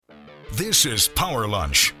This is Power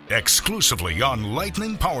Lunch, exclusively on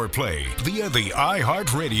Lightning Power Play via the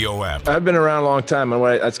iHeartRadio app. I've been around a long time, and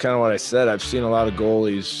that's kind of what I said. I've seen a lot of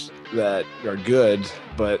goalies that are good,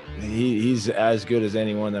 but he's as good as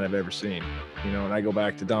anyone that I've ever seen. You know, and I go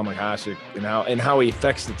back to Dominik Hasek and how he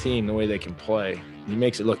affects the team, the way they can play. He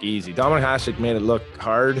makes it look easy. Dominik Hasek made it look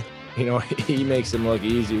hard. You know, he makes them look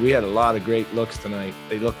easy. We had a lot of great looks tonight.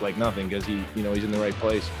 They look like nothing because he's in the right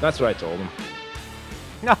place. That's what I told him.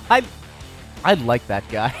 No, I like that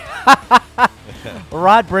guy.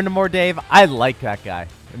 Rod Brind'Amour, Dave, I like that guy.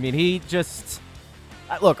 I mean, he just...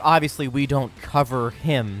 Look, obviously we don't cover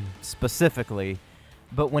him specifically,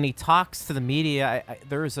 but when he talks to the media,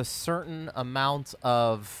 there's a certain amount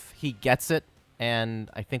of... He gets it,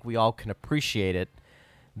 and I think we all can appreciate it.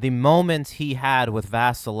 The moment he had with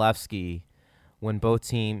Vasilevsky when both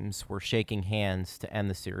teams were shaking hands to end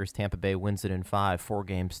the series, Tampa Bay wins it in 5,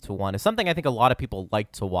 4-1, is something I think a lot of people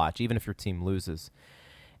like to watch, even if your team loses.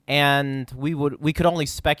 And we could only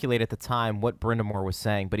speculate at the time what Brind'Amour was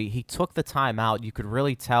saying, but he took the time out. You could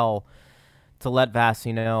really tell to let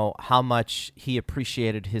Vasi know how much he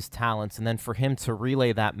appreciated his talents, and then for him to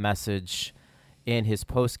relay that message in his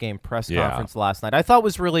post-game press conference last night, I thought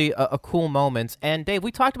was really a cool moment. And Dave,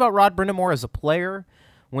 we talked about Rod Brind'Amour as a player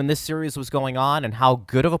when this series was going on and how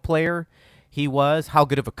good of a player he was, how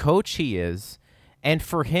good of a coach he is. And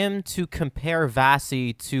for him to compare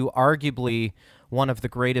Vasi to arguably one of the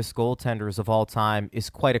greatest goaltenders of all time is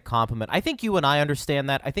quite a compliment. I think you and I understand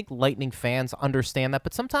that. I think Lightning fans understand that.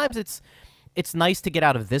 But sometimes it's nice to get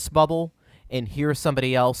out of this bubble and hear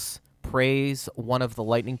somebody else praise one of the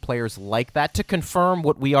Lightning players like that to confirm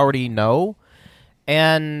what we already know.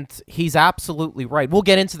 And he's absolutely right. We'll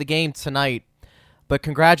get into the game tonight. But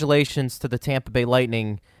congratulations to the Tampa Bay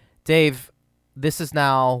Lightning. Dave, this is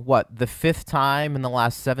now, the 5th time in the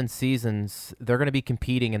last 7 seasons they're going to be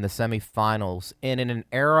competing in the semifinals. And in an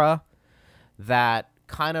era that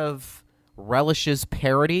kind of relishes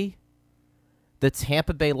parity, the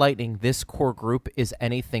Tampa Bay Lightning, this core group, is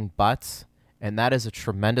anything but. And that is a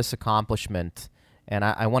tremendous accomplishment. And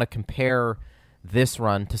I want to compare this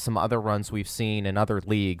run to some other runs we've seen in other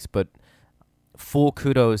leagues, but full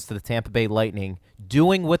kudos to the Tampa Bay Lightning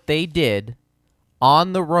doing what they did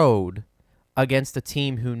on the road against a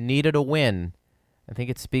team who needed a win. I think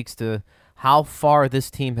it speaks to how far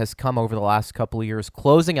this team has come over the last couple of years,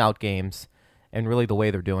 closing out games, and really the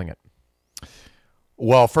way they're doing it.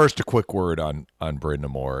 Well, first, a quick word on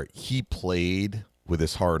Brind'Amour. He played with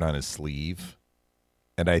his heart on his sleeve,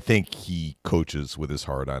 and I think he coaches with his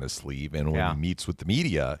heart on his sleeve. And when he meets with the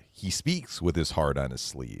media, he speaks with his heart on his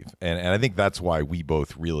sleeve. And I think that's why we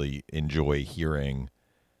both really enjoy hearing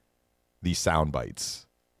these sound bites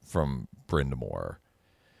from Brind'Amour.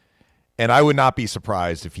 And I would not be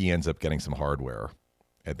surprised if he ends up getting some hardware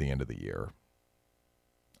at the end of the year.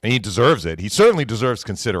 And he deserves it. He certainly deserves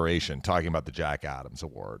consideration, talking about the Jack Adams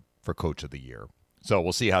Award for Coach of the Year. So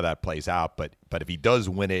we'll see how that plays out. But if he does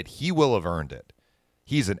win it, he will have earned it.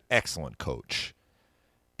 He's an excellent coach.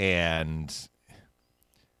 And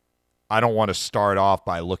I don't want to start off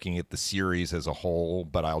by looking at the series as a whole,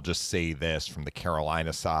 but I'll just say this from the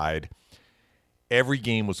Carolina side. Every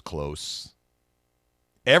game was close.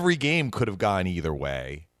 Every game could have gone either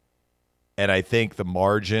way. And I think the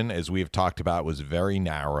margin, as we have talked about, was very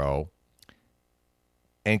narrow.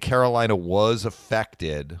 And Carolina was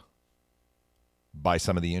affected by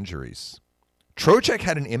some of the injuries. Trocheck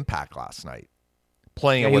had an impact last night,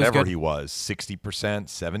 playing at whatever he was, 60%,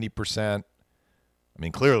 70%. I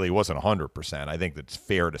mean, clearly he wasn't 100%. I think that's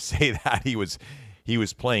fair to say that. He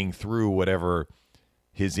was playing through whatever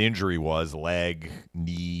his injury was, leg,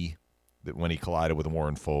 knee, that when he collided with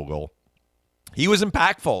Warren Foegele. He was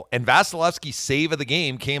impactful, and Vasilevsky's save of the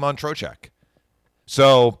game came on Trocheck.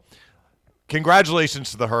 So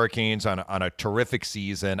congratulations to the Hurricanes on a terrific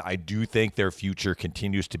season. I do think their future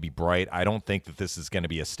continues to be bright. I don't think that this is going to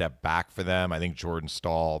be a step back for them. I think Jordan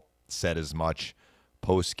Staal said as much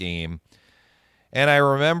post-game. And I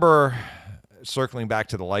remember circling back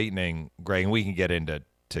to the Lightning, Greg, and we can get into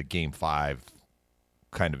Game 5,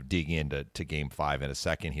 kind of dig into Game 5 in a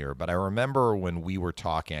second here. But I remember when we were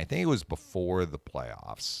talking, I think it was before the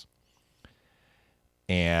playoffs,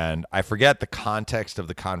 and I forget the context of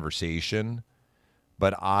the conversation,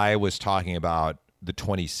 but I was talking about the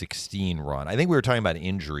 2016 run. I think we were talking about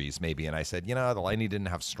injuries maybe, and I said, the Lightning didn't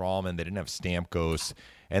have Strawman, they didn't have Stamkos,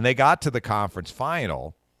 and they got to the conference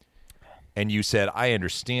final, and you said, I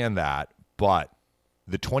understand that, but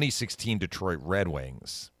the 2016 Detroit Red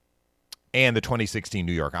Wings and the 2016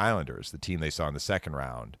 New York Islanders, the team they saw in the second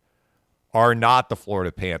round, are not the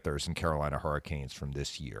Florida Panthers and Carolina Hurricanes from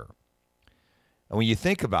this year. And when you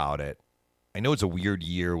think about it, I know it's a weird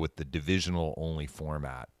year with the divisional only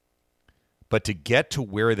format, but to get to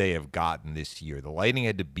where they have gotten this year, the Lightning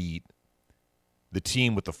had to beat the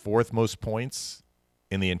team with the 4th most points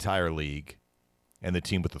in the entire league and the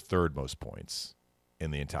team with the 3rd most points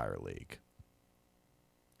in the entire league.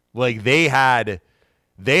 Like they had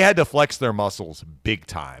to flex their muscles big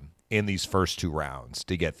time in these first 2 rounds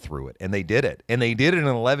to get through it. And they did it. And they did it in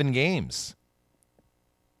 11 games.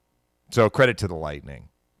 So credit to the Lightning.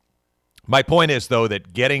 My point is, though,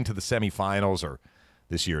 that getting to the semifinals, or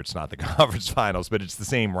this year it's not the conference finals, but it's the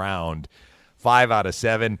same round, 5 out of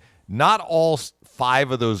 7. Not all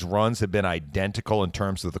 5 of those runs have been identical in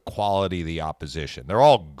terms of the quality of the opposition. They're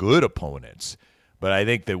all good opponents. But I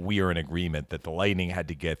think that we are in agreement that the Lightning had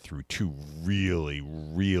to get through 2 really,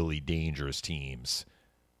 really dangerous teams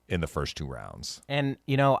in the first 2 rounds. And,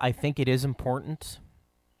 I think it is important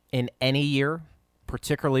in any year,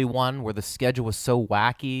 particularly one where the schedule was so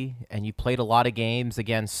wacky and you played a lot of games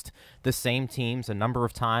against the same teams a number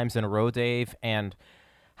of times in a row, Dave, and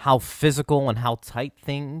how physical and how tight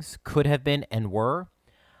things could have been and were.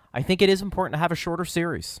 I think it is important to have a shorter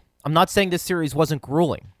series. I'm not saying this series wasn't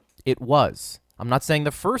grueling. It was. I'm not saying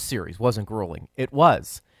the first series wasn't grueling. It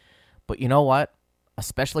was. But you know what?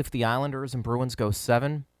 Especially if the Islanders and Bruins go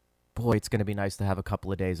 7, boy, it's going to be nice to have a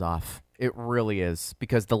couple of days off. It really is,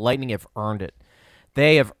 because the Lightning have earned it.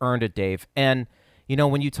 They have earned it, Dave. And,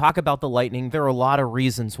 when you talk about the Lightning, there are a lot of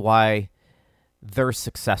reasons why they're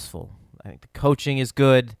successful. I think the coaching is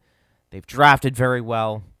good. They've drafted very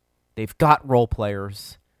well. They've got role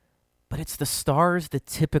players. But it's the stars that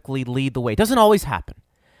typically lead the way. It doesn't always happen,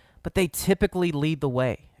 but they typically lead the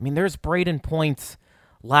way. I mean, there's Brayden Point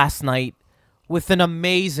last night with an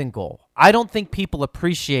amazing goal. I don't think people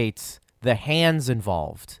appreciate the hands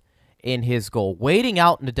involved in his goal. Waiting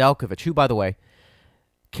out Nedeljkovic, who, by the way,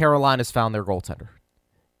 Carolina's found their goaltender.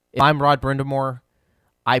 If I'm Rod Brind'Amour,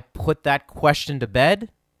 I put that question to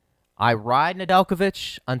bed. I ride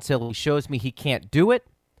Nedeljkovic until he shows me he can't do it.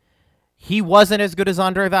 He wasn't as good as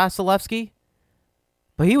Andrei Vasilevsky,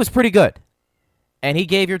 but he was pretty good. And he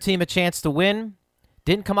gave your team a chance to win.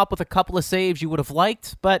 Didn't come up with a couple of saves you would have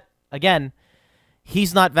liked, but again,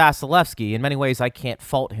 he's not Vasilevsky. In many ways, I can't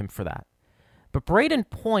fault him for that. But Brayden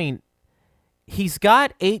Point, he's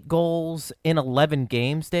got 8 goals in 11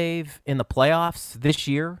 games, Dave, in the playoffs this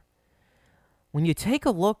year. When you take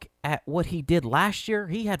a look at what he did last year,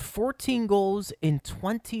 he had 14 goals in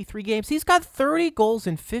 23 games. He's got 30 goals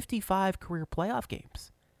in 55 career playoff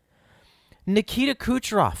games. Nikita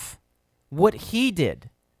Kucherov, what he did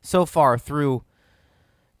so far through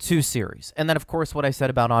 2 series. And then, of course, what I said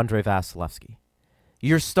about Andrei Vasilevsky.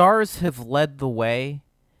 Your stars have led the way.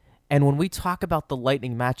 And when we talk about the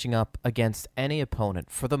Lightning matching up against any opponent,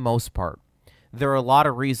 for the most part, there are a lot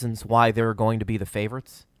of reasons why they're going to be the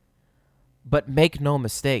favorites. But make no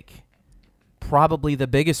mistake, probably the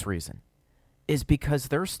biggest reason is because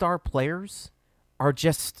their star players are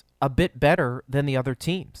just a bit better than the other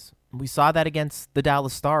teams. We saw that against the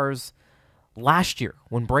Dallas Stars last year.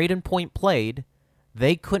 When Brayden Point played,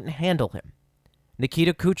 they couldn't handle him.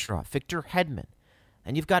 Nikita Kucherov, Victor Hedman,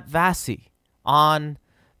 and you've got Vasi on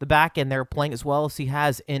the back end there playing as well as he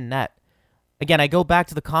has in net. Again, I go back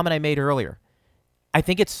to the comment I made earlier. I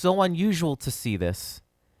think it's so unusual to see this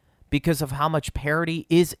because of how much parity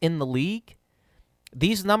is in the league.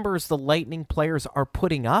 These numbers the Lightning players are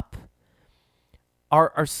putting up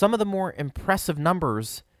are some of the more impressive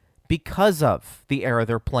numbers because of the era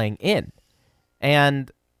they're playing in. And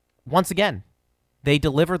once again, they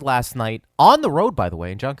delivered last night on the road, by the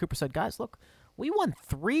way. And John Cooper said, guys, look, we won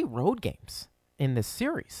 3 road games in this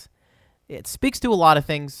series. It speaks to a lot of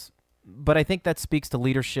things, but I think that speaks to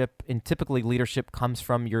leadership, and typically leadership comes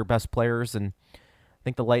from your best players. And I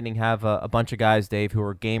think the Lightning have a bunch of guys, Dave, who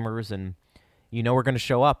are gamers, and we're going to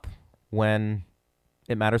show up when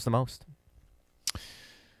it matters the most.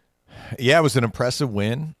 Yeah, it was an impressive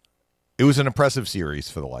win. It was an impressive series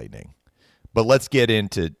for the Lightning. But let's get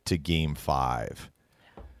into Game 5.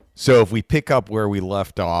 So if we pick up where we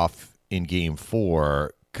left off in Game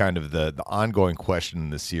 4, kind of the ongoing question in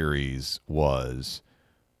the series was,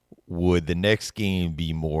 would the next game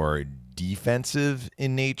be more defensive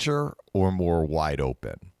in nature or more wide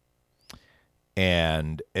open?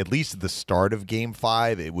 And at least at the start of Game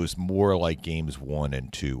 5, it was more like Games 1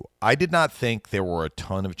 and 2. I did not think there were a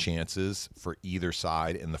ton of chances for either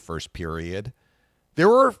side in the first period. There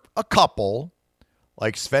were a couple,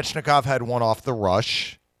 like Svechnikov had one off the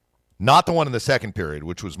rush, not the one in the second period,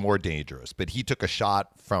 which was more dangerous, but he took a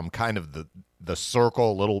shot from kind of the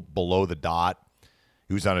circle, a little below the dot.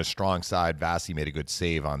 He was on his strong side. Vasi made a good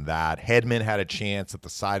save on that. Hedman had a chance at the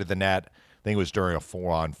side of the net. I think it was during a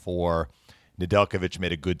 4-on-4. Nedeljkovic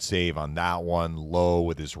made a good save on that one, low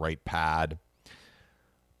with his right pad.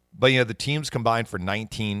 But, the teams combined for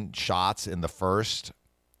 19 shots in the first.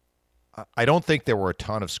 I don't think there were a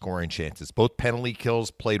ton of scoring chances. Both penalty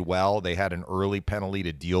kills played well. They had an early penalty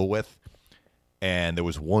to deal with, and there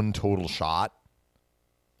was one total shot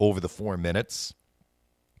over the 4 minutes.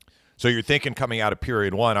 So you're thinking coming out of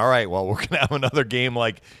period one, all right, well, we're going to have another game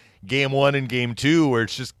like game one and game two where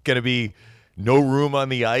it's just going to be no room on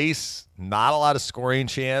the ice, not a lot of scoring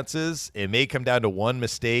chances. It may come down to one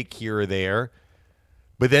mistake here or there.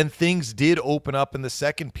 But then things did open up in the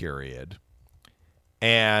second period.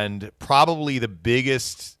 And probably the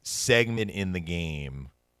biggest segment in the game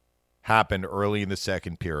happened early in the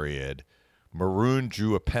second period. Maroon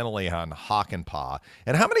drew a penalty on Hakanpää.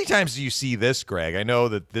 And how many times do you see this, Greg? I know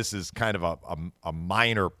that this is kind of a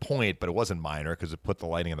minor point, but it wasn't minor because it put the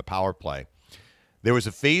Lightning on the power play. There was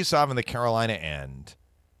a face-off in the Carolina end,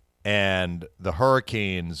 and the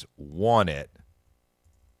Hurricanes won it.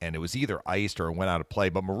 And it was either iced or it went out of play.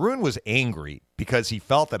 But Maroon was angry because he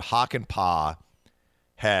felt that Hakanpää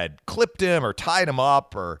had clipped him or tied him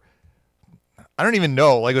up, or I don't even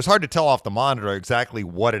know. Like, it was hard to tell off the monitor exactly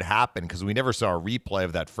what had happened because we never saw a replay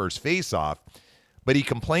of that first face-off. But he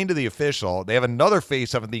complained to the official. They have another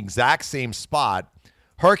face-off in the exact same spot.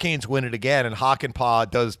 Hurricanes win it again, and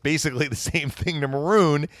Hakanpää does basically the same thing to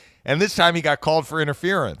Maroon, and this time he got called for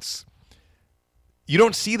interference. You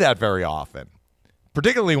don't see that very often,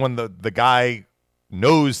 particularly when the guy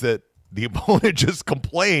knows that the opponent just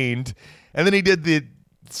complained, and then he did the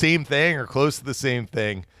same thing or close to the same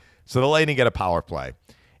thing. So the Lightning get a power play.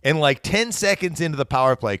 And like 10 seconds into the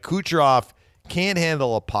power play, Kucherov can't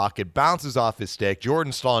handle a puck. It bounces off his stick.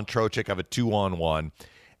 Jordan Staal and Trocheck have a 2-on-1.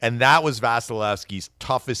 And that was Vasilevsky's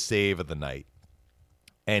toughest save of the night.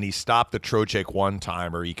 And he stopped the Trocheck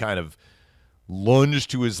one-timer. He kind of lunged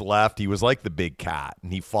to his left. He was like the big cat,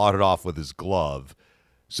 and he fought it off with his glove.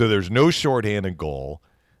 So there's no shorthanded goal.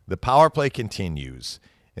 The power play continues.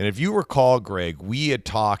 And if you recall, Greg, we had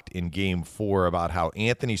talked in Game 4 about how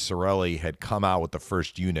Anthony Cirelli had come out with the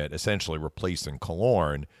first unit, essentially replacing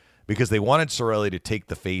Killorn, because they wanted Cirelli to take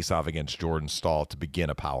the face-off against Jordan Staal to begin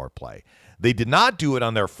a power play. They did not do it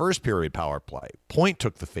on their first period power play. Point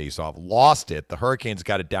took the face-off, lost it. The Hurricanes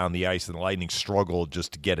got it down the ice, and the Lightning struggled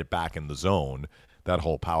just to get it back in the zone, that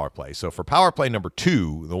whole power play. So for power play number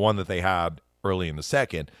 2, the one that they had early in the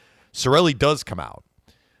second, Cirelli does come out.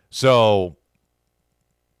 So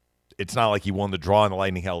it's not like he won the draw and the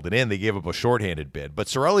Lightning held it in. They gave up a shorthanded bid. But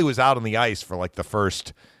Cirelli was out on the ice for like the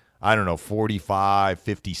first, 45,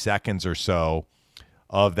 50 seconds or so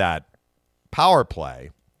of that power play.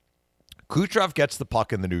 Kucherov gets the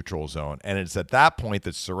puck in the neutral zone, and it's at that point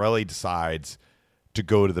that Cirelli decides to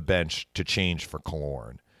go to the bench to change for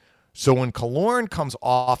Killorn. So when Killorn comes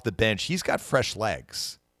off the bench, he's got fresh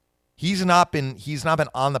legs. He's not been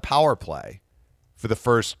on the power play for the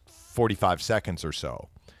first 45 seconds or so.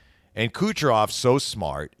 And Kucherov, so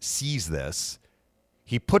smart, sees this.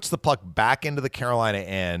 He puts the puck back into the Carolina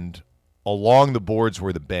end along the boards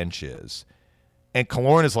where the bench is. And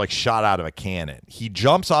Killorn is like shot out of a cannon. He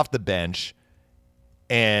jumps off the bench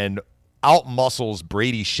and out-muscles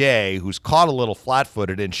Brady Shea, who's caught a little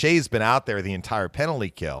flat-footed, and Shea's been out there the entire penalty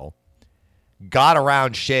kill. Got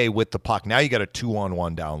around Shea with the puck. Now you got a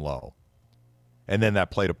 2-on-1 down low. And then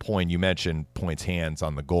that play to Point, you mentioned Point's hands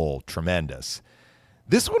on the goal. Tremendous.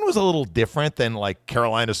 This one was a little different than like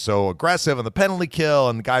Carolina's so aggressive on the penalty kill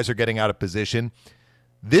and the guys are getting out of position.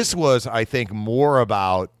 This was, I think, more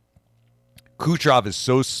about Kucherov is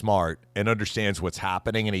so smart and understands what's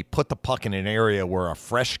happening, and he put the puck in an area where a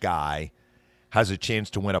fresh guy has a chance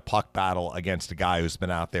to win a puck battle against a guy who's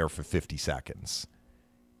been out there for 50 seconds.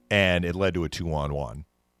 And it led to a 2-on-1.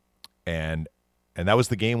 And that was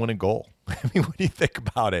the game-winning goal. I mean, when you think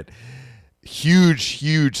about it,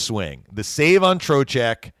 huge swing. The save on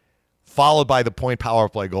Trocheck, followed by the Point power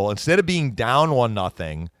play goal. Instead of being down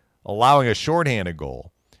 1-0, allowing a shorthanded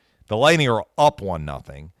goal, the Lightning are up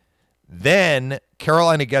 1-0. Then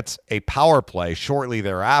Carolina gets a power play shortly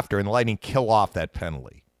thereafter, and the Lightning kill off that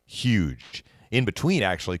penalty. Huge. In between,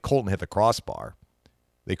 actually, Colton hit the crossbar.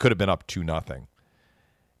 They could have been up 2-0.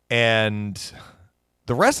 And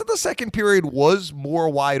the rest of the second period was more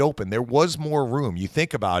wide open. There was more room. You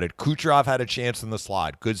think about it. Kucherov had a chance in the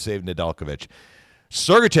slot. Good save, Nedeljkovic.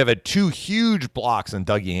 Sergachev had 2 huge blocks on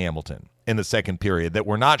Dougie Hamilton in the second period that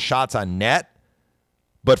were not shots on net,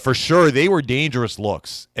 but for sure they were dangerous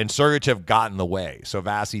looks, and Sergachev got in the way, so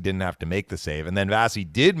Vasi didn't have to make the save. And then Vasi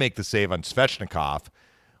did make the save on Svechnikov,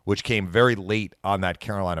 which came very late on that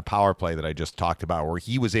Carolina power play that I just talked about, where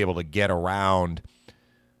he was able to get around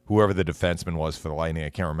whoever the defenseman was for the Lightning. I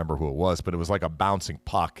can't remember who it was, but it was like a bouncing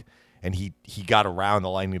puck, and he got around the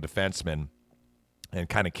Lightning defenseman and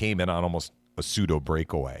kind of came in on almost a pseudo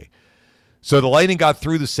breakaway. So the Lightning got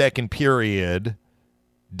through the second period,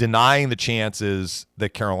 denying the chances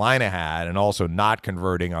that Carolina had and also not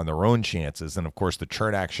converting on their own chances. And, of course, the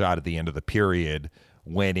Cernak shot at the end of the period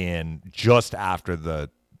went in just after the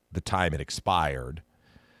time had expired.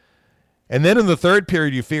 And then in the third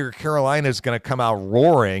period, you figure Carolina is going to come out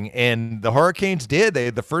roaring, and the Hurricanes did. They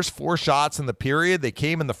had the first 4 shots in the period. They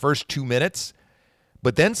came in the first 2 minutes.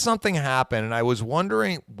 But then something happened, and I was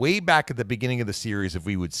wondering way back at the beginning of the series if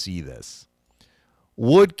we would see this.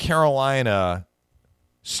 Would Carolina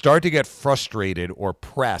start to get frustrated or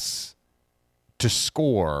press to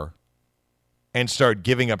score and start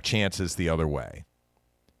giving up chances the other way?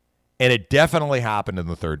 And it definitely happened in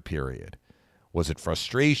the third period. Was it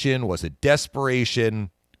frustration? Was it desperation?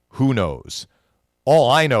 Who knows? All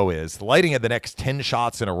I know is the Lightning had the next 10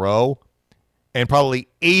 shots in a row, and probably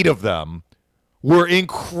 8 of them were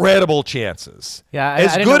incredible chances. Yeah,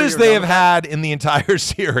 as good as they have had in the entire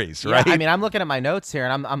series, right? I mean, I'm looking at my notes here,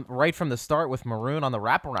 and I'm right from the start with Maroon on the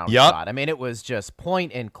wraparound shot. I mean, it was just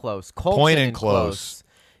point and close. Colton and close.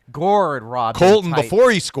 Gord robbed Colton, before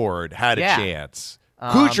he scored, had a chance.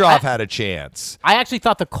 Kucherov had a chance. I actually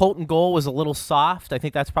thought the Colton goal was a little soft. I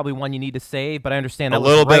think that's probably one you need to save, but I understand that a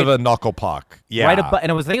little bit of a knuckle puck. Yeah. Right above,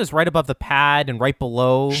 and I think it was right above the pad and right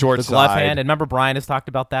below the glove hand. And remember, Brian has talked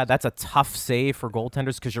about that. That's a tough save for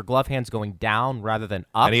goaltenders because your glove hand's going down rather than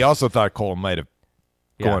up. And he also thought Colton might have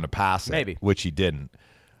gone to pass it, maybe, which he didn't.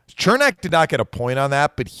 Cernak did not get a point on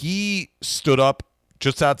that, but he stood up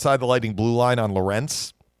just outside the Lightning blue line on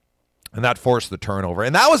Lorentz, and that forced the turnover.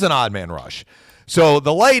 And that was an odd man rush. So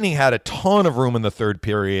the Lightning had a ton of room in the third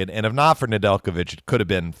period, and if not for Nedeljkovic, it could have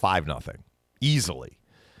been 5-0 easily.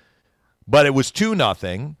 But it was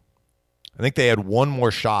 2-0. I think they had one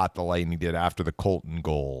more shot, the Lightning did, after the Colton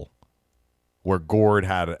goal, where Gord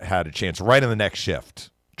had a chance right in the next shift.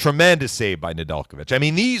 Tremendous save by Nedeljkovic. I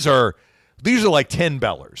mean, these are like 10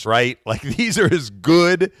 bellers, right? Like, these are as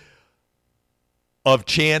good of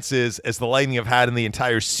chances as the Lightning have had in the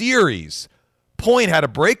entire series. Point had a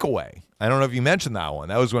breakaway. I don't know if you mentioned that one.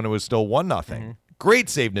 That was when it was still 1-0. Mm-hmm. Great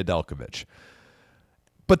save, Nedeljkovic.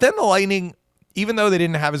 But then the Lightning, even though they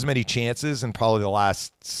didn't have as many chances in probably the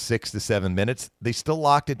last 6 to 7 minutes, they still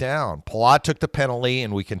locked it down. Palat took the penalty,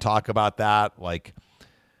 and we can talk about that. Like,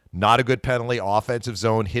 not a good penalty. Offensive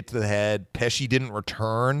zone, hit to the head. Pesce didn't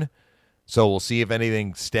return, so we'll see if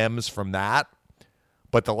anything stems from that.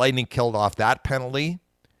 But the Lightning killed off that penalty.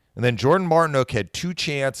 And then Jordan Martinook had 2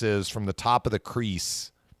 chances from the top of the crease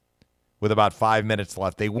with about 5 minutes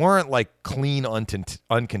left. They weren't like clean,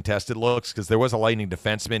 uncontested looks because there was a Lightning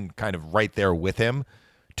defenseman kind of right there with him.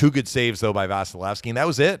 2 good saves, though, by Vasilevsky, and that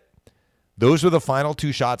was it. Those were the final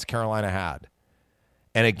 2 shots Carolina had.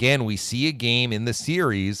 And again, we see a game in the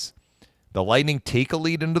series. The Lightning take a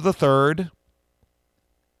lead into the third.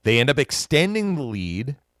 They end up extending the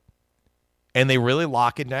lead, and they really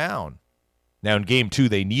lock it down. Now, in Game 2,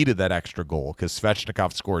 they needed that extra goal because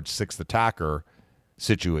Svechnikov scored 6th attacker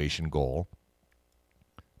situation goal.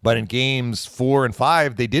 But in Games 4 and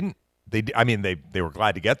 5, they didn't. They were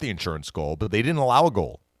glad to get the insurance goal, but they didn't allow a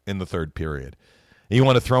goal in the third period. And you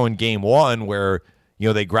want to throw in Game 1 where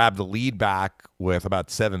they grabbed the lead back with about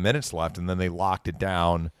 7 minutes left, and then they locked it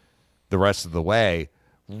down the rest of the way.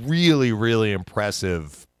 Really, really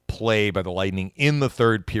impressive play by the Lightning in the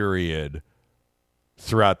third period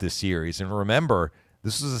throughout this series. And remember,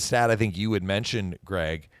 this is a stat I think you had mentioned,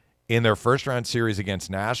 Greg. In their first-round series against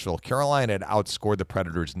Nashville, Carolina had outscored the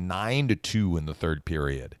Predators 9-2 in the third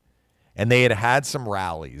period. And they had had some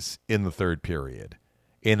rallies in the third period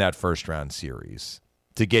in that first-round series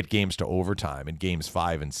to get games to overtime in Games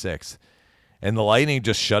 5 and 6. And the Lightning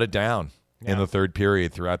just shut it down in the third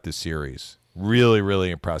period throughout this series. Really, really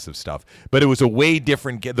impressive stuff. But it was a way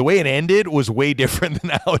different – the way it ended was way different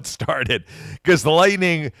than how it started. Because the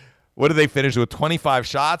Lightning, what did they finish with, 25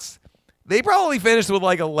 shots? They probably finished with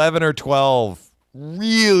like 11 or 12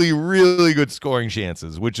 really, really good scoring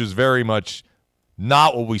chances, which is very much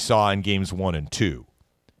not what we saw in Games 1 and 2.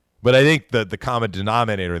 But I think the common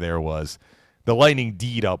denominator there was the Lightning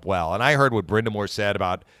D'd up well. And I heard what Brind'Amour said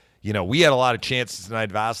about, we had a lot of chances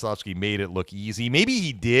tonight. Vasilevsky made it look easy. Maybe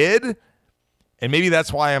he did, and maybe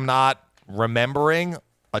that's why I'm not remembering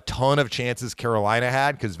a ton of chances Carolina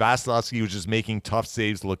had, because Vasilevsky was just making tough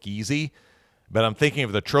saves look easy. But I'm thinking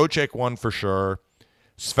of the Trocheck one for sure.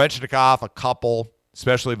 Svechnikov, a couple,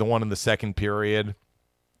 especially the one in the second period.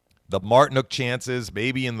 The Martinook chances,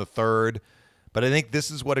 maybe in the third. But I think this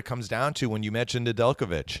is what it comes down to when you mentioned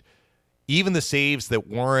Nedeljkovic. even the saves that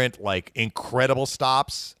weren't like incredible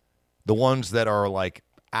stops, the ones that are like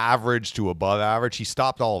average to above average, he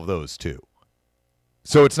stopped all of those too.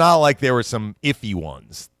 So it's not like there were some iffy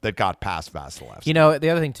ones that got past Vasilevsky. You know, the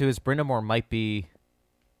other thing too is Brind'Amour might be,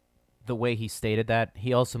 the way he stated that,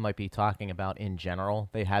 he also might be talking about in general.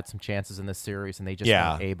 They had some chances in this series and they just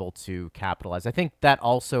weren't able to capitalize. I think that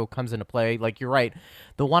also comes into play. Like, you're right.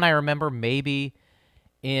 The one I remember maybe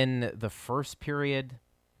in the first period,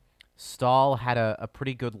 Stahl had a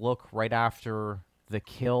pretty good look right after the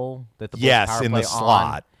kill that the Blues power in play the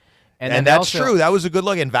slot. And that's true. That was a good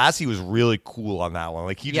look. And Vasi was really cool on that one.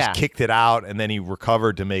 Like, he just kicked it out, and then he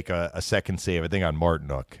recovered to make a second save, I think, on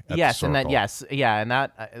Martinhook. And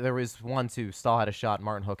that there was one, too. Stahl had a shot.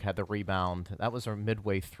 Martinhook had the rebound. That was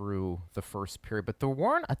midway through the first period. But there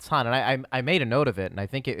weren't a ton, and I made a note of it, and I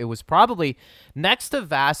think it was probably next to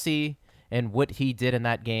Vasi and what he did in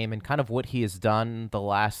that game and kind of what he has done the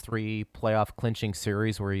last 3 playoff clinching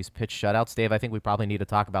series where he's pitched shutouts. Dave, I think we probably need to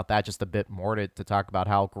talk about that just a bit more to talk about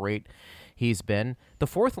how great he's been. The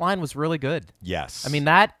fourth line was really good. Yes. I mean,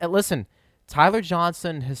 listen, Tyler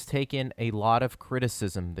Johnson has taken a lot of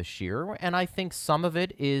criticism this year, and I think some of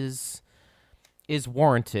it is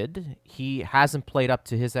warranted. He hasn't played up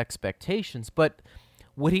to his expectations, but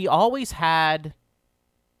what he always had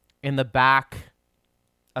in the back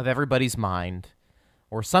of everybody's mind,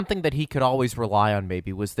 or something that he could always rely on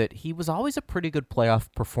maybe, was that he was always a pretty good playoff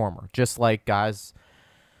performer, just like guys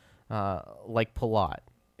like Palat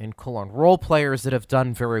and Killorn, role players that have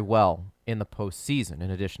done very well in the postseason in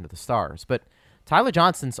addition to the Stars. But Tyler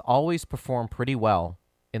Johnson's always performed pretty well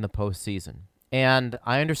in the postseason. And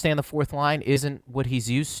I understand the fourth line isn't what he's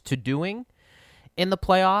used to doing in the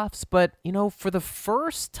playoffs, but, you know, for the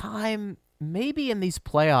first time maybe in these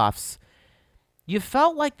playoffs, you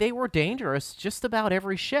felt like they were dangerous just about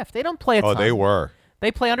every shift. They don't play a ton. Oh, they were.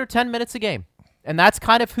 They play under 10 minutes a game. And that's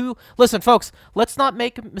kind of who... Listen, folks, let's not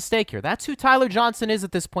make a mistake here. That's who Tyler Johnson is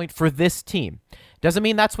at this point for this team. Doesn't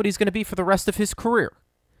mean that's what he's going to be for the rest of his career.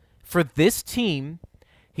 For this team,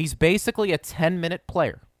 he's basically a 10-minute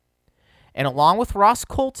player. And along with Ross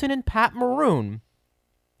Colton and Pat Maroon,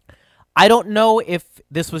 I don't know if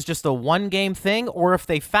this was just a one-game thing or if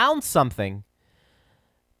they found something.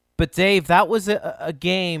 But, Dave, that was a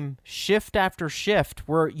game, shift after shift,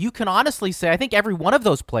 where you can honestly say I think every one of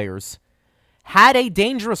those players had a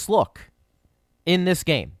dangerous look in this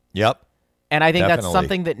game. Yep. And I think that's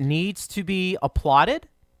something that needs to be applauded.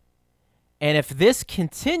 And if this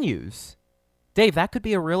continues, Dave, that could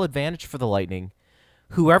be a real advantage for the Lightning,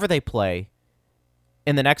 whoever they play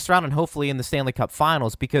in the next round and hopefully in the Stanley Cup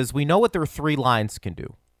Finals, because we know what their 3 lines can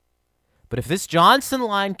do. But if this Johnson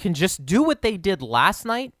line can just do what they did last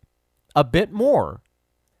night, a bit more,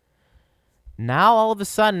 now all of a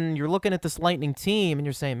sudden you're looking at this Lightning team and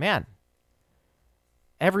you're saying, man,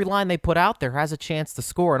 every line they put out there has a chance to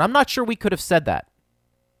score. And I'm not sure we could have said that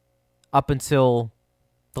up until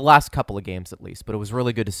the last couple of games at least, but it was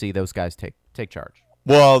really good to see those guys take charge.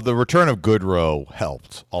 Well, the return of Goodrow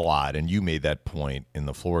helped a lot, and you made that point in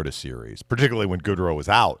the Florida series, particularly when Goodrow was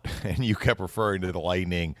out, and you kept referring to the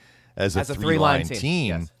Lightning as a 3-line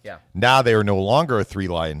team. Yes. Yeah. Now they are no longer a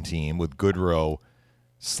 3-line team with Goodrow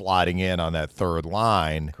sliding in on that third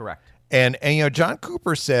line. Correct. And you know, John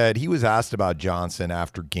Cooper said he was asked about Johnson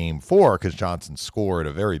after Game 4 because Johnson scored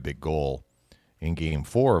a very big goal in Game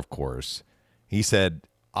 4, of course. He said,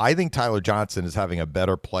 I think Tyler Johnson is having a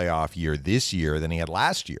better playoff year this year than he had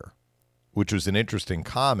last year, which was an interesting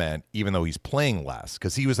comment, even though he's playing less,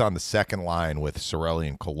 because he was on the second line with Cirelli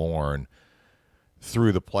and Killorn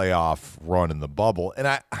through the playoff run in the bubble. And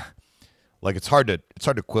it's hard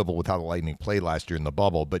to quibble with how the Lightning played last year in the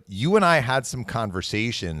bubble, but you and I had some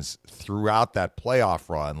conversations throughout that playoff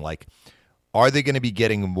run, like, are they going to be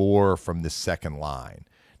getting more from this second line?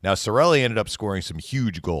 Now, Cirelli ended up scoring some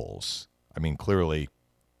huge goals. I mean, clearly,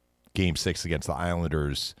 Game 6 against the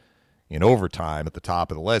Islanders in overtime at the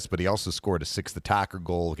top of the list, but he also scored a 6th attacker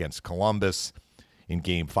goal against Columbus in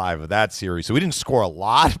Game 5 of that series. So he didn't score a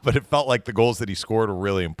lot, but it felt like the goals that he scored were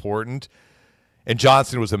really important. And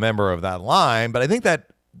Johnson was a member of that line. But I think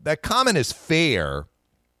that comment is fair,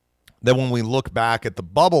 that when we look back at the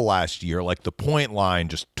bubble last year, like the point line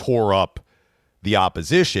just tore up the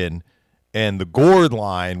opposition, and the Gord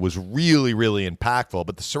line was really, really impactful.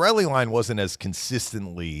 But the Cirelli line wasn't as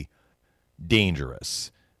consistently dangerous,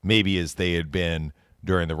 maybe, as they had been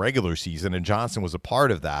during the regular season, and Johnson was a part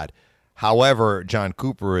of that. However, John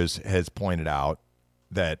Cooper has pointed out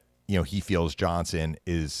that, you know, he feels Johnson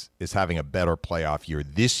is having a better playoff year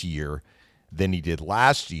this year than he did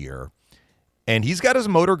last year, and he's got his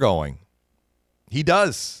motor going. He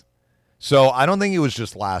does. So I don't think it was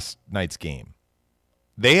just last night's game.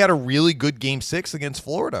 They had a really good Game 6 against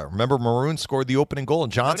Florida. Remember, Maroon scored the opening goal,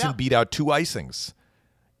 and Johnson beat out 2 icings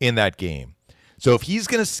in that game. So if he's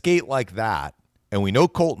going to skate like that, and we know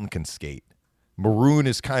Colton can skate, Maroon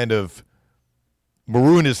is not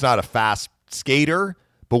a fast skater,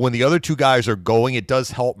 but when the other two guys are going, it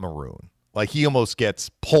does help Maroon. Like, he almost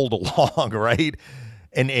gets pulled along, right?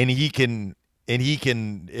 And he can,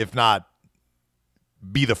 if not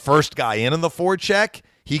be the first guy in the forecheck,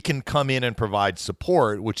 he can come in and provide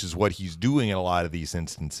support, which is what he's doing in a lot of these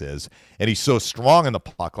instances. And he's so strong in the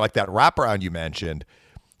puck, like that wraparound you mentioned.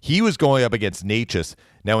 He was going up against Necas.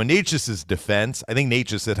 Now, in Necas' defense, I think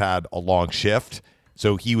Necas had a long shift,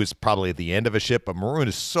 so he was probably at the end of a shift, but Maroon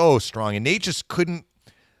is so strong, and Necas couldn't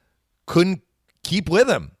keep with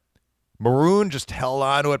him. Maroon just held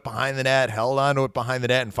on to it behind the net,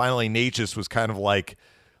 and finally Necas was kind of like,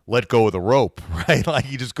 let go of the rope, right? Like,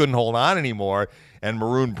 he just couldn't hold on anymore, and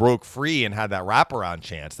Maroon broke free and had that wraparound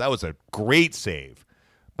chance. That was a great save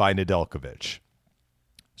by Nedeljkovic.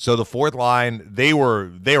 So the fourth line, they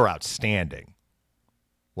were outstanding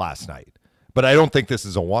last night. But I don't think this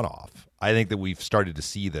is a one-off. I think that we've started to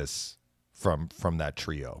see this from that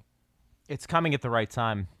trio. It's coming at the right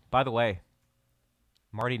time. By the way,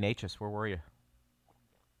 Marty Necas, where were you?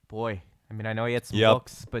 Boy, I mean, I know he had some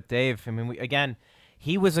looks, but Dave, I mean,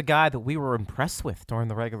 he was a guy that we were impressed with during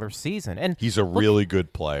the regular season. And he's a really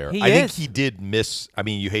good player. I think he did miss, I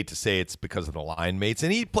mean, you hate to say it's because of the line mates,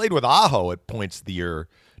 and he played with Aho at points of the year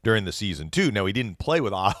during the season, too. Now, he didn't play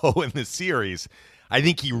with Aho in this series. I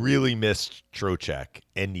think he really missed Trocheck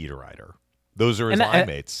and Niederreiter. Those are his line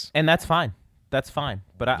mates. And that's fine. That's fine.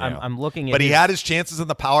 But I'm looking at But he had his chances in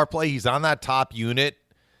the power play. He's on that top unit,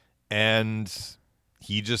 and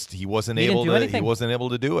he wasn't able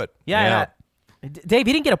to do it. Yeah. Dave,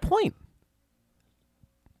 he didn't get a point.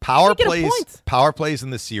 Power plays in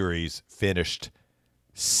the series finished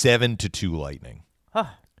 7-2 Lightning.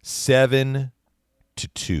 7-2.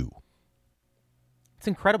 It's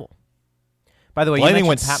incredible. By the way, Lightning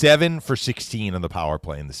went 7 for 16 on the power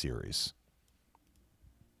play in the series.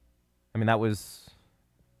 I mean,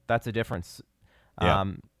 that's a difference. Yeah.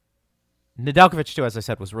 Nedeljkovic, too, as I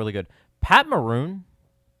said, was really good. Pat Maroon.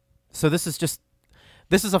 So this is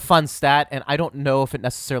a fun stat, and I don't know if it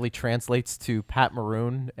necessarily translates to Pat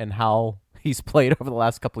Maroon and how he's played over the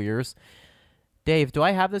last couple of years. Dave, do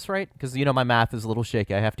I have this right? Because, my math is a little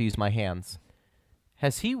shaky. I have to use my hands.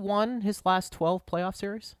 Has he won his last 12 playoff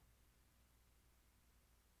series?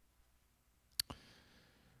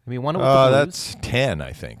 I mean, one of the that's 10,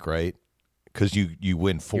 I think, right? Because you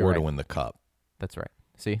win 4 to win the cup. That's right.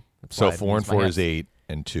 See? So 4 and 4 is 8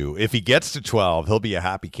 and 2. If he gets to 12, he'll be a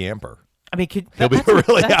happy camper. I mean, he'll be a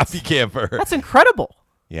really happy camper. That's incredible.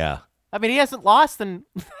 Yeah. I mean, he hasn't lost in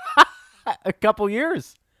a couple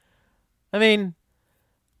years. I mean,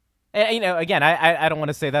 again, I don't want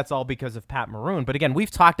to say that's all because of Pat Maroon, but again,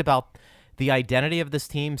 we've talked about the identity of this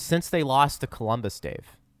team since they lost to Columbus,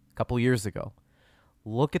 Dave, a couple years ago.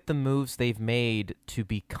 Look at the moves they've made to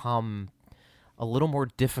become a little more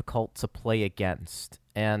difficult to play against.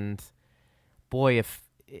 And boy,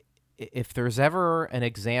 if there's ever an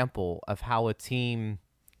example of how a team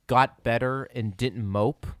got better and didn't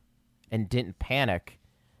mope and didn't panic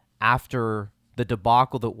after the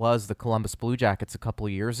debacle that was the Columbus Blue Jackets a couple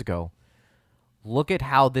of years ago, look at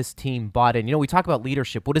how this team bought in. We talk about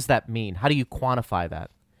leadership. What does that mean? How do you quantify that?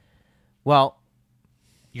 Well,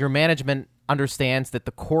 your management understands that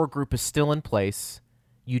the core group is still in place.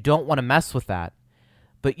 You don't want to mess with that.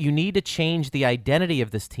 But you need to change the identity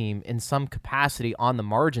of this team in some capacity on the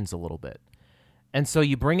margins a little bit. And so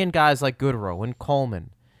you bring in guys like Goodrow and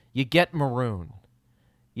Coleman. You get Maroon.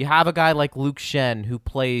 You have a guy like Luke Schenn who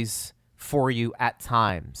plays for you at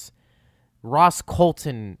times. Ross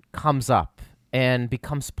Colton comes up and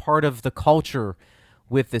becomes part of the culture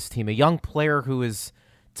with this team. A young player who is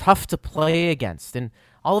tough to play against. And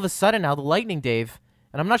all of a sudden now the Lightning, Dave,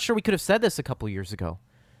 and I'm not sure we could have said this a couple years ago,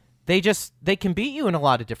 they can beat you in a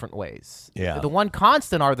lot of different ways. Yeah. The one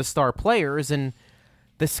constant are the star players, and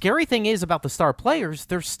the scary thing is about the star players,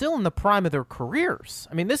 they're still in the prime of their careers.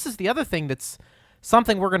 I mean, this is the other thing that's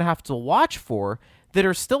something we're going to have to watch for, that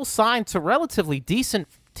are still signed to relatively decent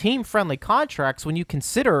team-friendly contracts when you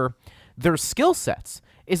consider their skill sets.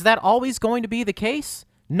 Is that always going to be the case?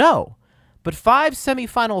 No. But 5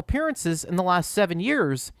 semifinal appearances in the last 7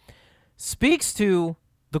 years speaks to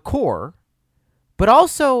the core, but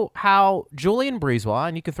also how Julian Brisebois,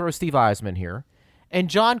 and you can throw Steve Eisman here, and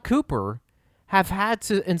John Cooper have had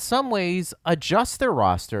to, in some ways, adjust their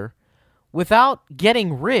roster without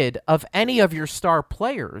getting rid of any of your star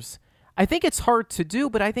players. I think it's hard to do,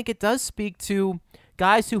 but I think it does speak to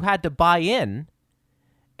guys who had to buy in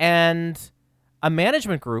and a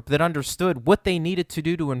management group that understood what they needed to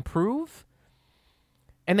do to improve.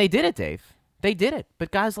 And they did it, Dave. They did it.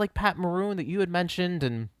 But guys like Pat Maroon that you had mentioned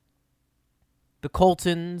and the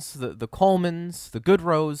Coltons, the Colemans, the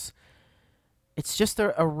Goodrows, it's just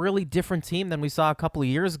a really different team than we saw a couple of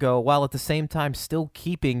years ago, while at the same time still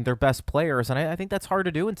keeping their best players. And I think that's hard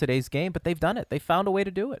to do in today's game, but they've done it. They found a way to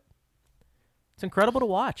do it. It's incredible to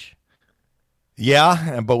watch.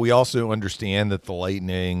 Yeah, but we also understand that the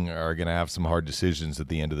Lightning are going to have some hard decisions at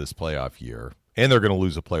the end of this playoff year, and they're going to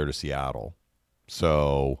lose a player to Seattle.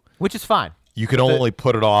 So, which is fine. You can only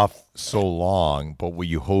put it off so long, but what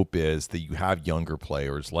you hope is that you have younger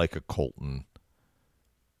players like a Colton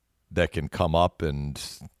that can come up and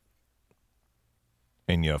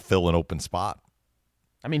fill an open spot.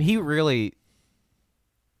 I mean, he really,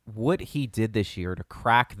 what he did this year to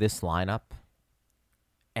crack this lineup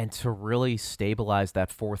and to really stabilize that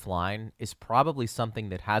fourth line is probably something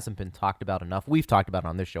that hasn't been talked about enough. We've talked about it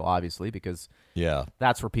on this show, obviously, because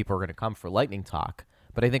that's where people are going to come for Lightning talk.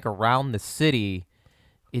 But I think around the city,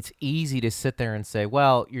 it's easy to sit there and say,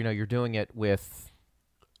 well, you're doing it with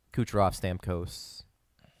Kucherov, Stamkos,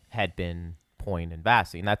 Hedman, Point, and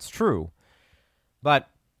Vasi, and that's true. But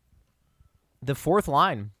the fourth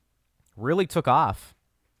line really took off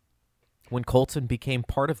when Colton became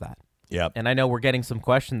part of that. Yep. And I know we're getting some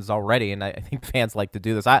questions already, and I think fans like to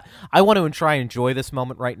do this. I want to try and enjoy this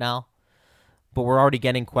moment right now, but we're already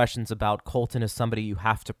getting questions about Colton as somebody you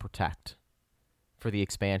have to protect for the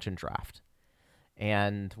expansion draft.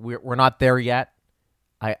 And we're not there yet.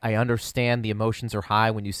 I understand the emotions are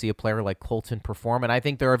high when you see a player like Colton perform, and I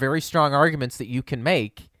think there are very strong arguments that you can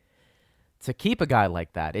make to keep a guy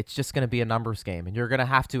like that. It's just going to be a numbers game, and you're going to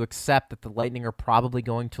have to accept that the Lightning are probably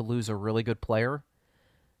going to lose a really good player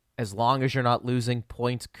as long as you're not losing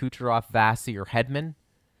Point, Kucherov, Vasi, or Hedman.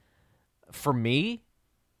 For me,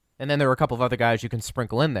 and then there are a couple of other guys you can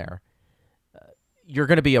sprinkle in there, you're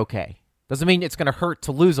going to be okay. Doesn't mean it's going to hurt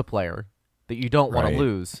to lose a player that you don't want to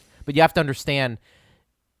lose. But you have to understand,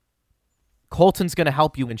 Colton's going to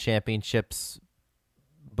help you in championships,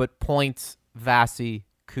 but Point, Vasi,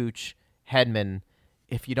 Kuch, Hedman,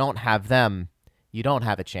 if you don't have them, you don't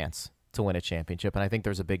have a chance to win a championship. And I think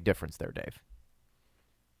there's a big difference there, Dave.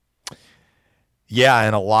 Yeah,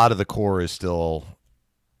 and a lot of the core is still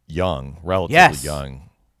young, relatively young,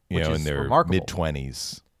 in their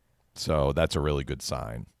mid-20s. So that's a really good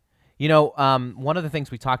sign. One of the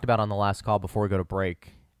things we talked about on the last call before we go to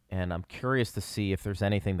break, and I'm curious to see if there's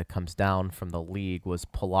anything that comes down from the league, was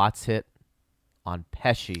Palat's hit on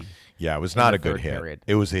Pesce. Yeah, it was not a good hit. Period.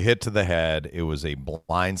 It was a hit to the head. It was a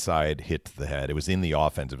blindside hit to the head. It was in the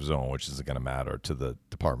offensive zone, which isn't going to matter to the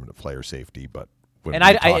Department of Player Safety. But when we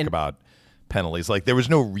talk about penalties, like, there was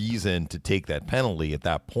no reason to take that penalty at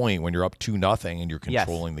that point when you're up 2-0 and you're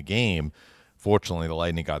controlling the game. Fortunately, the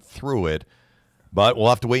Lightning got through it. But we'll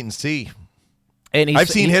have to wait and see. And I've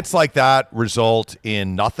seen hits like that result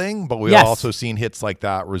in nothing, but we've also seen hits like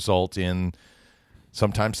that result in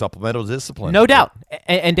sometimes supplemental discipline. No doubt.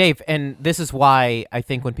 And Dave, and this is why I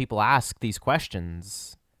think when people ask these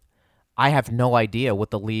questions, I have no idea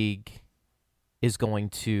what the league is going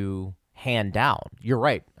to hand down. You're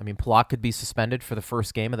right. I mean, Palat could be suspended for the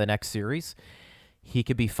first game of the next series. He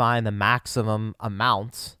could be fined the maximum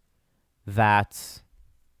amount that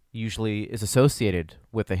usually is associated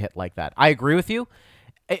with a hit like that. I agree with you.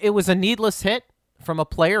 It was a needless hit from a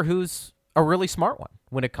player who's a really smart one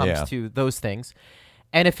when it comes to those things.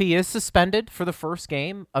 And if he is suspended for the first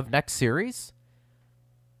game of next series,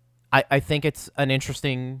 I think it's an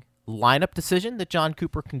interesting lineup decision that John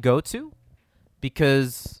Cooper can go to,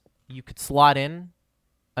 because you could slot in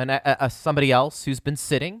somebody else who's been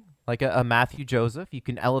sitting, like a Matthew Joseph. You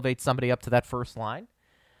can elevate somebody up to that first line.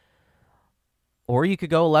 Or you could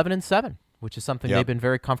go 11-7, which is something they've been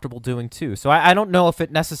very comfortable doing too. So I don't know if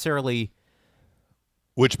it necessarily.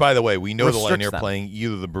 Which, by the way, we know the Lightning are playing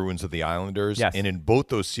either the Bruins or the Islanders. Yes. And in both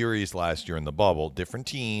those series last year in the bubble, different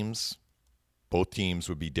teams, both teams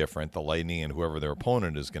would be different, the Lightning and whoever their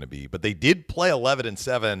opponent is going to be. But they did play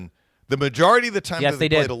 11-7. The majority of the time that they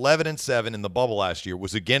played 11-7 in the bubble last year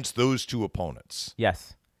was against those two opponents.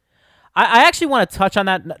 Yes. I actually want to touch on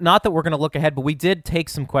that. Not that we're going to look ahead, but we did take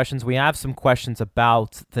some questions. We have some questions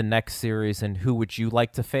about the next series and who would you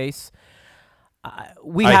like to face.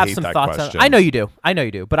 We have some thoughts on it. I know you do.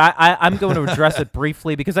 But I'm going to address it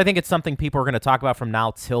briefly because I think it's something people are going to talk about from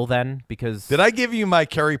now till then. Because did I give you my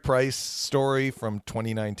Carey Price story from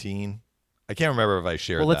 2019? I can't remember if I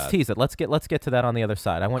shared Well, let's that. tease it. Let's get to that on the other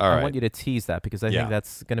side. I want you to tease that because I think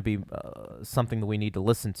that's going to be something that we need to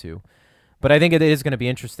listen to. But I think it is going to be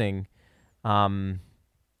interesting when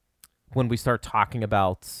we start talking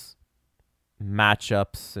about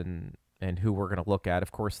matchups and who we're going to look at.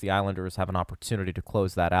 Of course, the Islanders have an opportunity to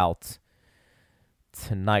close that out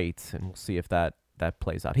tonight, and we'll see if that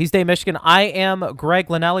plays out. He's Dave Michigan. I am Greg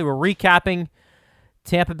Linelli. We're recapping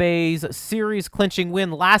Tampa Bay's series-clinching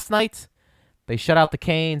win last night. They shut out the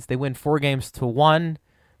Canes. They win 4-1.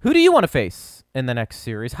 Who do you want to face in the next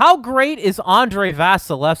series? How great is Andrei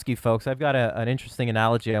Vasilevskiy, folks? I've got an interesting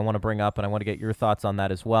analogy I want to bring up, and I want to get your thoughts on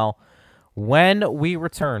that as well when we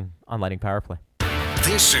return on Lightning Power Play.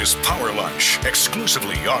 This is Power Lunch,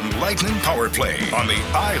 exclusively on Lightning Power Play on the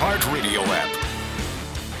iHeartRadio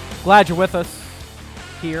app. Glad you're with us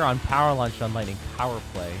here on Power Lunch on Lightning Power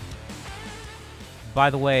Play. By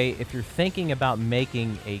the way, if you're thinking about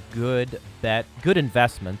making a good bet, good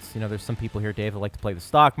investments, there's some people here, Dave, that like to play the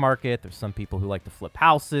stock market. There's some people who like to flip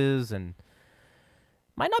houses, and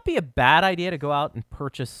might not be a bad idea to go out and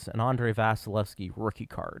purchase an Andrei Vasilevskiy rookie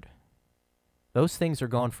card. Those things are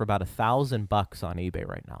going for about $1,000 on eBay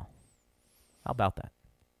right now. How about that?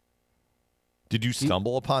 Did you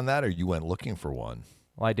stumble upon that, or you went looking for one?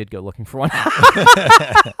 Well, I did go looking for one.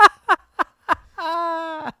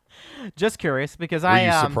 Just curious because Were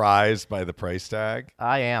you surprised by the price tag?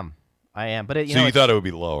 I am. But you thought it would be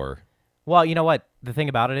lower? Well, you know what? The thing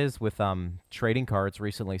about it is with trading cards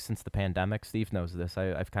recently since the pandemic, Steve knows this.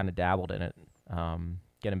 I've kind of dabbled in it,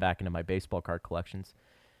 getting back into my baseball card collections.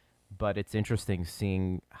 But it's interesting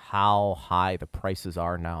seeing how high the prices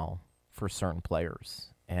are now for certain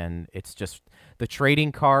players. And it's just the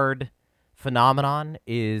trading card phenomenon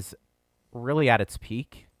is really at its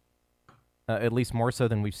peak. At least more so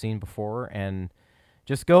than we've seen before. And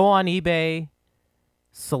just go on eBay,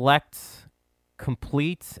 select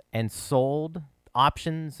complete and sold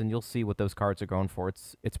options, and you'll see what those cards are going for.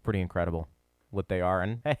 It's pretty incredible what they are.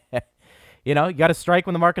 And, you got to strike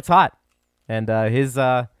when the market's hot. And his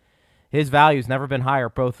value's never been higher,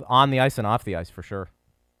 both on the ice and off the ice, for sure.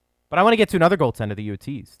 But I want to get to another goaltender that you had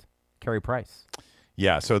teased, Carey Price.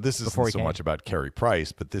 Yeah, so this isn't so much about Carey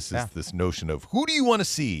Price, but this is this notion of who do you want to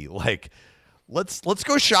see? Like, let's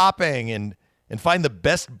go shopping and find the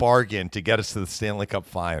best bargain to get us to the Stanley Cup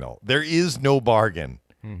final. There is no bargain.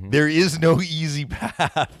 Mm-hmm. There is no easy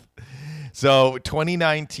path. So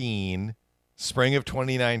 2019, spring of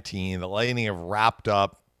 2019, the Lightning have wrapped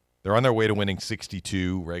up. They're on their way to winning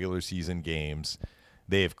 62 regular season games.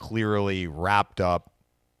 They have clearly wrapped up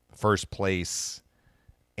first place,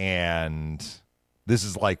 and this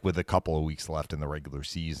is like with a couple of weeks left in the regular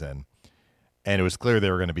season. And it was clear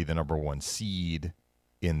they were going to be the number one seed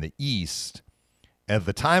in the East. At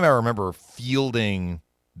the time, I remember fielding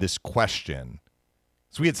this question.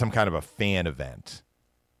 So we had some kind of a fan event,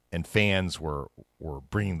 and fans were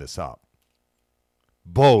bringing this up.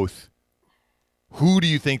 Both, who do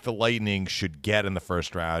you think the Lightning should get in the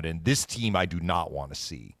first round? And this team I do not want to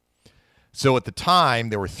see. So at the time,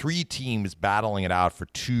 there were 3 teams battling it out for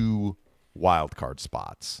 2 wild card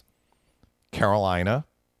spots: Carolina,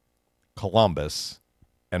 Columbus,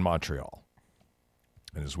 and Montreal.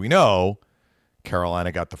 And as we know,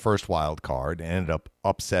 Carolina got the first wild card and ended up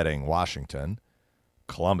upsetting Washington.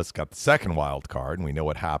 Columbus got the second wild card, and we know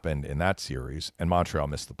what happened in that series, and Montreal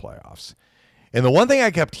missed the playoffs. And the one thing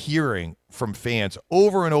I kept hearing from fans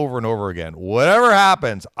over and over and over again, whatever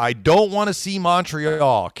happens, I don't want to see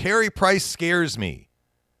Montreal. Carey Price scares me.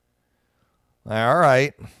 All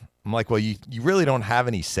right. I'm like, well, you really don't have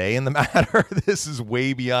any say in the matter. This is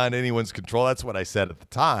way beyond anyone's control. That's what I said at the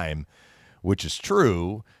time, which is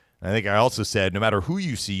true. I think I also said no matter who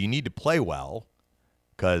you see, you need to play well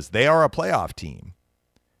because they are a playoff team.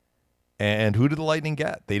 And who did the Lightning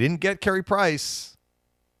get? They didn't get Carey Price.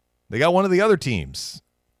 They got one of the other teams.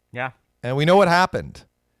 Yeah. And we know what happened.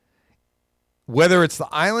 Whether it's the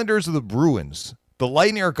Islanders or the Bruins, the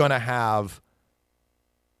Lightning are going to have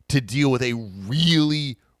to deal with a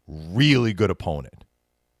really, really good opponent.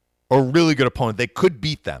 A really good opponent. They could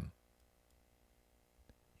beat them.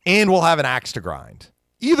 And we'll have an axe to grind.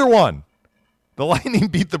 Either one. The Lightning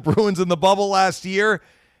beat the Bruins in the bubble last year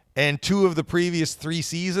and 2 of the previous 3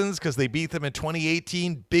 seasons because they beat them in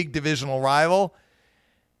 2018, big divisional rival.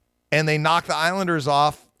 And they knocked the Islanders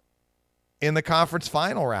off in the conference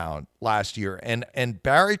final round last year. And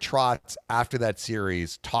Barry Trotz, after that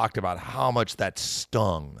series, talked about how much that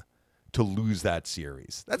stung to lose that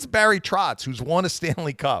series. That's Barry Trotz, who's won a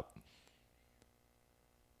Stanley Cup.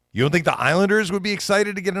 You don't think the Islanders would be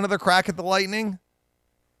excited to get another crack at the Lightning?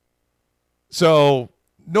 So,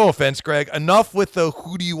 no offense, Greg. Enough with the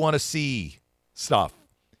who do you want to see stuff.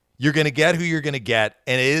 You're going to get who you're going to get,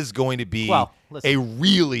 and it is going to be a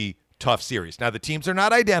really tough series. Now, the teams are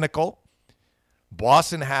not identical.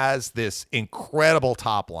 Boston has this incredible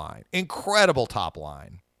top line.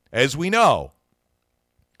 As we know,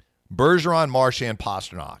 Bergeron, Marchand,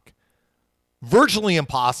 Pastrnak. Virtually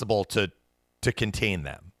impossible to contain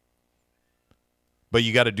them. But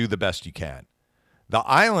you got to do the best you can. The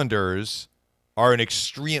Islanders are an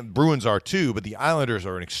extreme, Bruins are too, but the Islanders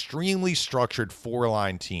are an extremely structured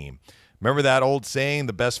four-line team. Remember that old saying,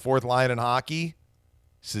 the best fourth line in hockey?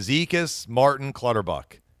 Cizikas, Martin,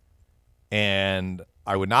 Clutterbuck. And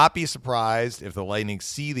I would not be surprised if the Lightning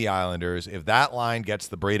see the Islanders if that line gets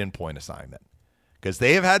the Braden Point assignment. Because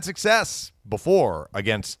they have had success before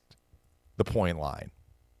against the point line.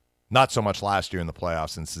 Not so much last year in the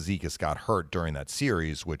playoffs, and Cizikas got hurt during that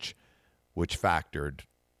series, which factored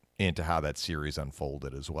into how that series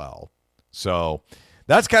unfolded as well. So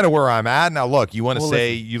that's kind of where I'm at. Now, look, you want to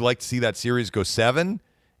say you'd like to see that series go 7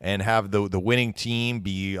 and have the winning team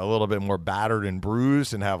be a little bit more battered and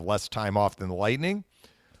bruised and have less time off than the Lightning?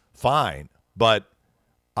 Fine. But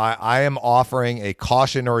I am offering a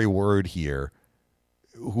cautionary word here.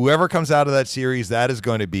 Whoever comes out of that series, that is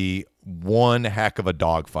going to be one heck of a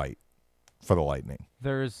dogfight for the Lightning.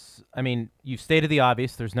 You stated the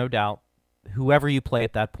obvious. There's no doubt. Whoever you play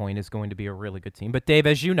at that point is going to be a really good team. But, Dave,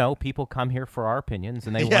 as you know, people come here for our opinions,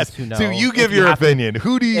 and they want to know. So you give your opinion.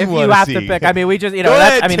 Who do you want to see? If you have to pick. I mean, we just, Go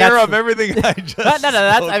ahead, tear up everything I just No,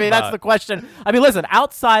 that's the question. I mean, listen,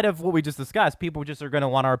 outside of what we just discussed, people just are going to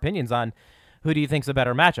want our opinions on who do you think's a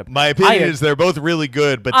better matchup. My opinion is they're both really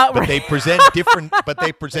good, but they present different. But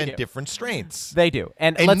they present different strengths. They do,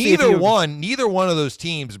 and neither one of those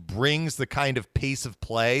teams brings the kind of pace of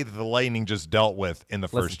play that the Lightning just dealt with in the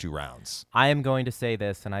first 2 rounds. I am going to say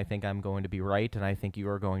this, and I think I'm going to be right, and I think you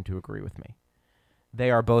are going to agree with me.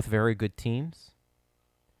 They are both very good teams.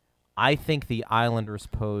 I think the Islanders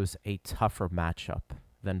pose a tougher matchup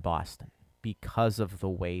than Boston because of the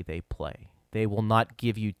way they play. They will not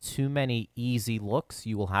give you too many easy looks.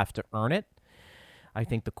 You will have to earn it. I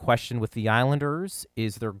think the question with the Islanders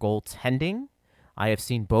is their goaltending. I have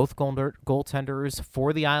seen both goaltenders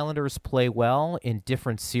for the Islanders play well in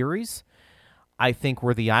different series. I think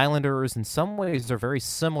where the Islanders in some ways are very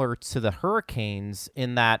similar to the Hurricanes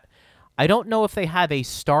in that I don't know if they have a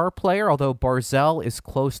star player, although Barzal is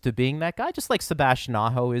close to being that guy, just like Sebastian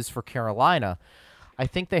Aho is for Carolina. I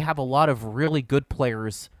think they have a lot of really good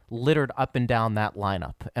players littered up and down that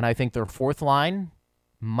lineup. And I think their fourth line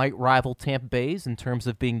might rival Tampa Bay's in terms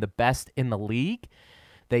of being the best in the league.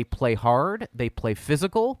 They play hard. They play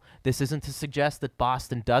physical. This isn't to suggest that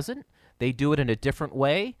Boston doesn't. They do it in a different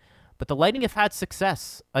way. But the Lightning have had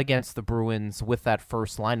success against the Bruins with that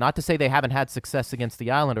first line. Not to say they haven't had success against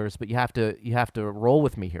the Islanders, but you have to roll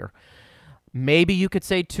with me here. Maybe you could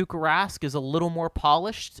say Tuukka Rask is a little more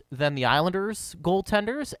polished than the Islanders'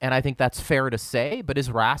 goaltenders, and I think that's fair to say, but is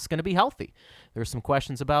Rask going to be healthy? There's some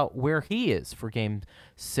questions about where he is for Game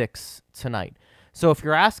 6 tonight. So if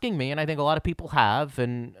you're asking me, and I think a lot of people have,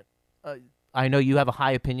 and I know you have a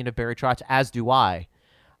high opinion of Barry Trotz, as do I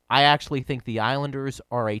actually think the Islanders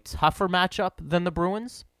are a tougher matchup than the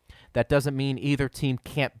Bruins. That doesn't mean either team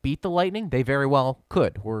can't beat the Lightning. They very well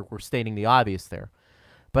could. We're stating the obvious there.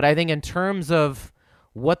 But I think in terms of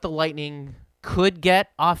what the Lightning could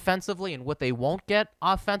get offensively and what they won't get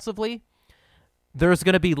offensively, there's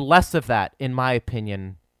going to be less of that, in my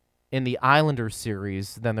opinion, in the Islanders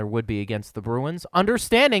series than there would be against the Bruins,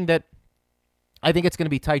 understanding that I think it's going to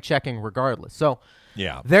be tight checking regardless. So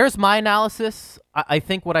there's my analysis. I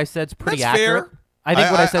think what I said is pretty accurate. Fair. I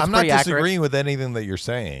think what I said is pretty accurate. I'm not disagreeing with anything that you're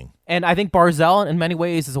saying. And I think Barzal, in many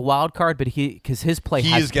ways, is a wild card, but because his play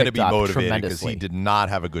has is going to be motivated because he did not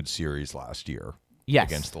have a good series last year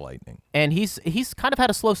against the Lightning. And he's kind of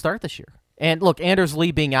had a slow start this year. And look, Anders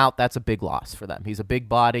Lee being out, that's a big loss for them. He's a big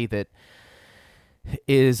body that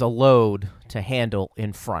is a load to handle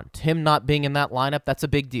in front. Him not being in that lineup, that's a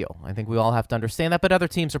big deal. I think we all have to understand that, but other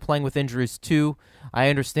teams are playing with injuries too. I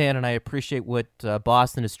understand and I appreciate what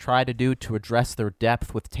Boston has tried to do to address their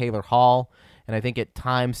depth with Taylor Hall, and I think at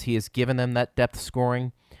times he has given them that depth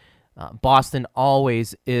scoring. Boston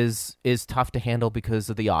always is tough to handle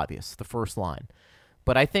because of the obvious, the first line.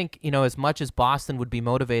 But I think, as much as Boston would be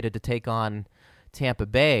motivated to take on Tampa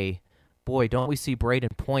Bay, boy, don't we see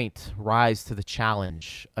Braden Point rise to the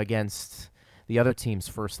challenge against the other team's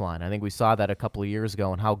first line. I think we saw that a couple of years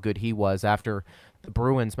ago and how good he was after the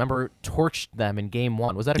Bruins, remember, torched them in Game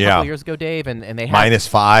 1. Was that a couple of years ago, Dave? And they had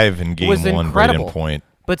 -5 in Game 1, Braden Point.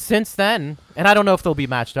 But since then, and I don't know if they'll be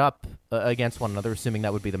matched up against one another, assuming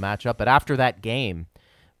that would be the matchup, but after that game,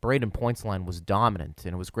 Braden Point's line was dominant,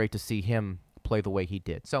 and it was great to see him play the way he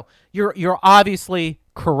did. So you're obviously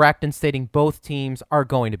correct in stating both teams are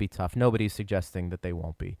going to be tough. Nobody's suggesting that they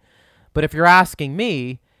won't be. But if you're asking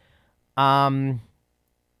me,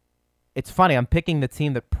 it's funny. I'm picking the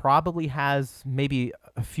team that probably has maybe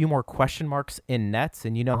a few more question marks in nets,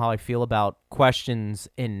 and you know how I feel about questions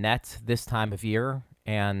in net this time of year.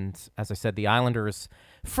 And as I said, the Islanders,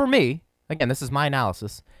 for me, again, this is my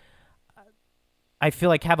analysis, I feel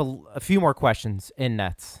like have a few more questions in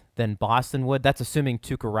nets than Boston would. That's assuming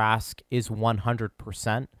Tuukka Rask is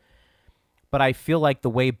 100%. But I feel like the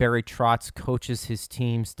way Barry Trotz coaches his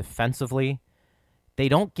teams defensively, they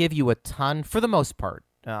don't give you a ton for the most part.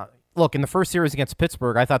 Look, in the first series against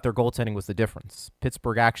Pittsburgh, I thought their goaltending was the difference.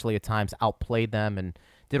 Pittsburgh actually at times outplayed them and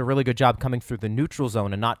did a really good job coming through the neutral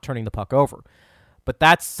zone and not turning the puck over. But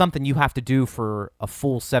that's something you have to do for a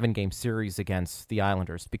full 7-game series against the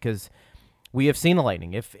Islanders, because we have seen the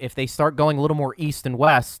Lightning. If they start going a little more east and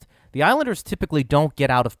west, the Islanders typically don't get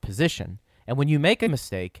out of position. And when you make a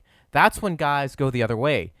mistake, that's when guys go the other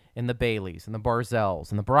way, in the Baileys and the Barzells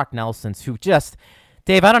and the Brock Nelsons, who just...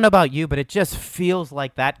 Dave, I don't know about you, but it just feels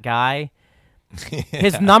like that guy.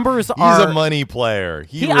 His numbers are... He's a money player.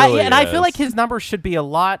 He really is. And I feel like his numbers should be a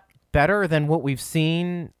lot better than what we've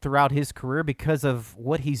seen throughout his career because of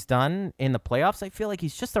what he's done in the playoffs. I feel like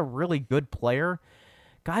he's just a really good player.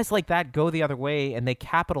 Guys like that go the other way, and they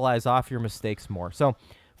capitalize off your mistakes more. So,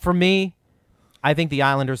 for me, I think the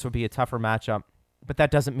Islanders would be a tougher matchup, but that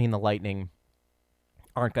doesn't mean the Lightning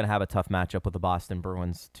aren't going to have a tough matchup with the Boston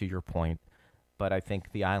Bruins, to your point. But I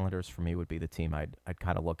think the Islanders, for me, would be the team I'd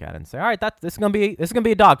kind of look at and say, all right, this is gonna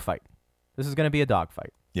be a dogfight. This is gonna be a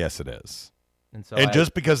dogfight. Yes, it is. And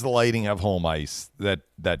just because the Lightning have home ice,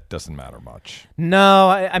 that doesn't matter much. No,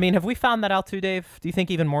 I mean, have we found that out too, Dave? Do you think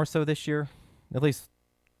even more so this year? At least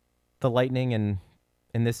the Lightning in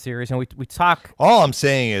this series, and we talk. All I'm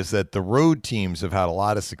saying is that the road teams have had a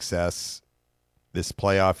lot of success this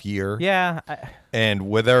playoff year. Yeah. And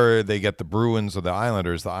whether they get the Bruins or the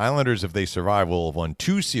Islanders, if they survive, will have won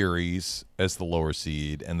 2 series as the lower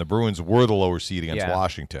seed, and the Bruins were the lower seed against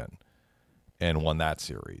Washington and won that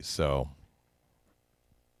series. So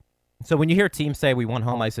when you hear teams say we won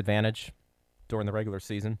home ice advantage during the regular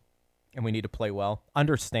season and we need to play well,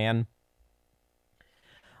 understand,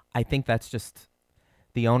 I think that's just...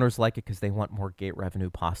 The owners like it because they want more gate revenue,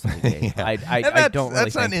 possibly. Yeah. I don't really think...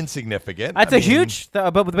 That's not insignificant. That's huge...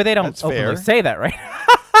 But they don't openly say that, right?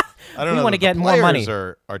 I don't know. We want to get more money.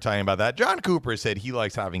 Are talking about that. John Cooper said he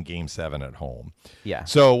likes having Game 7 at home. Yeah.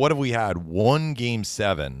 So what have we had? 1 Game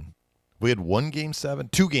 7. We had 1 Game 7?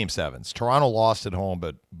 2 Game 7s. Toronto lost at home,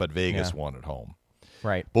 but Vegas won at home.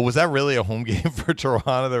 Right. But was that really a home game for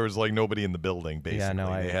Toronto? There was like nobody in the building, basically. Yeah,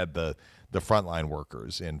 no, they had the frontline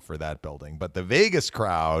workers in for that building. But the Vegas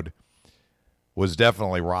crowd was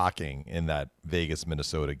definitely rocking in that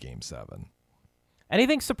Vegas-Minnesota Game 7.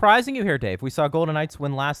 Anything surprising you here, Dave? We saw Golden Knights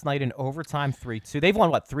win last night in overtime 3-2. They've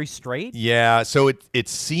won, 3 straight? Yeah, so it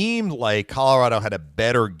seemed like Colorado had a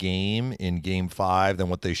better game in Game 5 than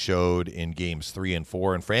what they showed in Games 3 and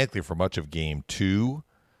 4. And frankly, for much of Game 2,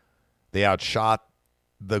 they outshot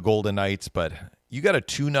the Golden Knights. But you got a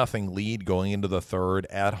 2-0 lead going into the third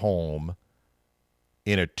at home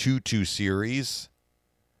in a 2-2 series.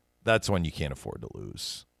 That's when you can't afford to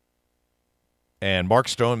lose. And Mark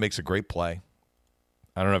Stone makes a great play.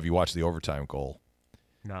 I don't know if you watched the overtime goal.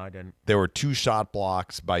 No, I didn't. There were 2 shot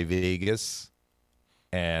blocks by Vegas,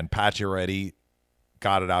 and Pacioretty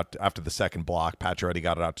got it out after the second block. Pacioretty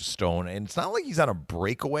got it out to Stone. And it's not like he's on a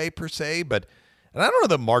breakaway per se, and I don't know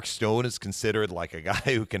that Mark Stone is considered like a guy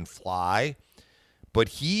who can fly, but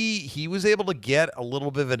he was able to get a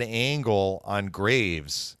little bit of an angle on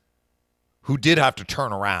Graves, who did have to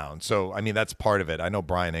turn around. So, I mean, that's part of it. I know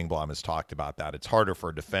Brian Engblom has talked about that. It's harder for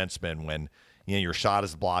a defenseman when your shot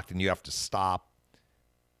is blocked and you have to stop,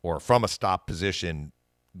 or from a stop position,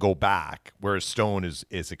 go back, whereas Stone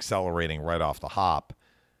is accelerating right off the hop.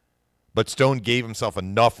 But Stone gave himself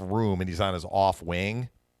enough room, and he's on his off wing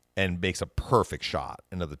and makes a perfect shot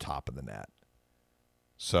into the top of the net.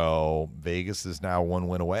 So Vegas is now 1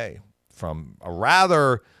 win away from a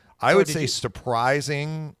rather, I would say,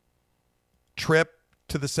 surprising trip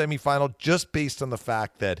to the semifinal, just based on the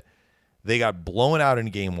fact that they got blown out in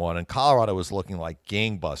Game 1, and Colorado was looking like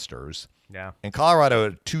gangbusters. Yeah. And Colorado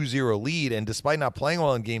had a 2-0 lead, and despite not playing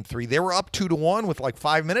well in Game 3, they were up 2-1 with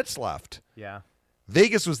 5 minutes left. Yeah.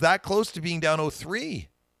 Vegas was that close to being down 0-3.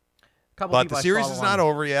 But the series is not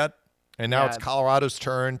over yet, and now it's Colorado's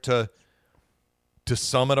turn to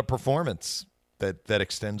summon a performance that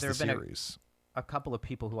extends the series. A couple of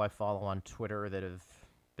people who I follow on Twitter that have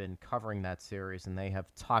been covering that series, and they have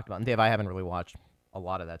talked about, and Dave, I haven't really watched a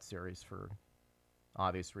lot of that series for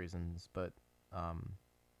obvious reasons, but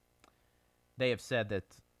they have said that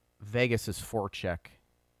Vegas's forecheck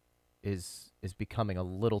is becoming a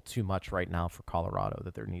little too much right now for Colorado,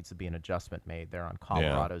 that there needs to be an adjustment made there on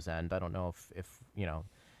Colorado's end. I don't know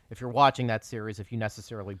if you're watching that series, if you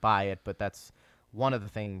necessarily buy it, but that's one of the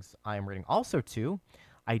things I am reading. Also, too,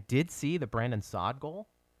 I did see the Brandon Saad goal.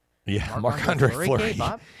 Yeah, Marc-Andre Fleury.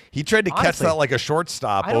 He tried to catch that like a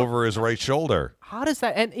shortstop over his right shoulder. How does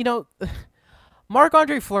that – and,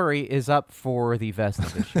 Marc-Andre Fleury is up for the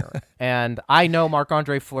Vezina this year. And I know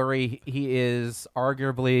Marc-Andre Fleury, he is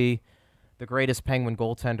arguably the greatest Penguin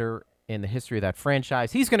goaltender in the history of that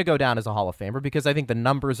franchise. He's going to go down as a Hall of Famer because I think the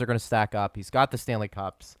numbers are going to stack up. He's got the Stanley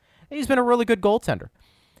Cups. He's been a really good goaltender.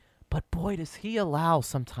 But, boy, does he allow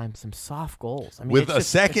sometimes some soft goals. I mean, with a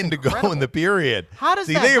second to go in the period. How does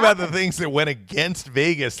that happen? Think about the things that went against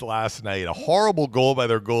Vegas last night. A horrible goal by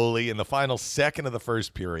their goalie in the final second of the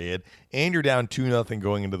first period, and you're down 2-0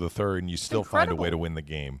 going into the third, and you still find a way to win the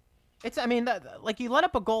game. You let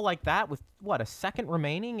up a goal like that with, a second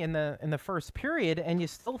remaining in the first period, and you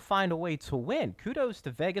still find a way to win. Kudos to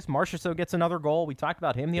Vegas. Marchessault gets another goal. We talked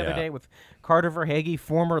about him the other day with Carter Verhaeghe,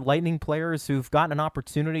 former Lightning players who've gotten an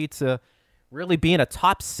opportunity to really be in a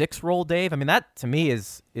top 6 role, Dave. I mean, that, to me,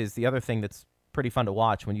 is the other thing that's pretty fun to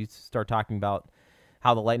watch when you start talking about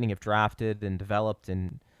how the Lightning have drafted and developed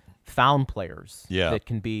and found players that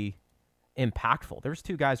can be impactful. There's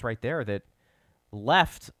 2 guys right there that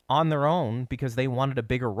left on their own because they wanted a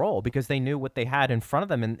bigger role, because they knew what they had in front of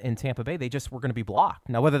them in Tampa Bay. They just were going to be blocked.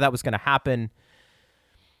 Now, whether that was going to happen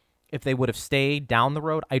if they would have stayed down the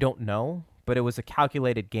road, I don't know. But it was a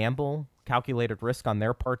calculated gamble, calculated risk on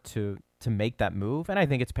their part to make that move. And I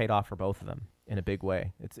think it's paid off for both of them in a big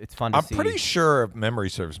way. It's fun to see. I'm pretty sure, if memory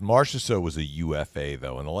serves, Marchessault was a UFA,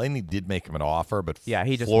 though, and the Lightning did make him an offer, but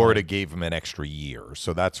Florida gave him an extra year,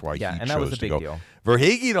 so that's why he chose that was a to big go. Deal.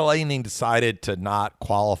 Verhaeghe, the Lightning decided to not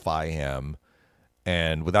qualify him,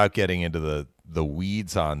 and without getting into the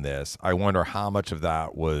weeds on this, I wonder how much of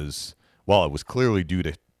that was, it was clearly due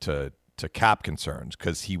to cap concerns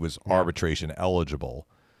because he was arbitration eligible.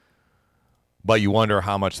 But you wonder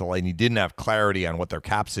how much the Lightning didn't have clarity on what their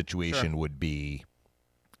cap situation would be.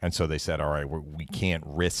 And so they said, all right, we can't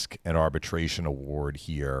risk an arbitration award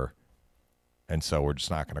here. And so we're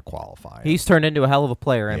just not going to qualify him. He's turned into a hell of a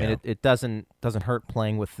player. I mean, it doesn't hurt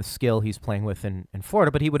playing with the skill he's playing with in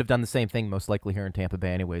Florida, but he would have done the same thing most likely here in Tampa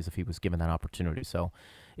Bay anyways if he was given that opportunity. So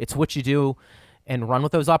it's what you do and run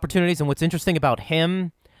with those opportunities. And what's interesting about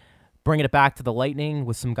him, bringing it back to the Lightning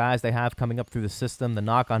with some guys they have coming up through the system, the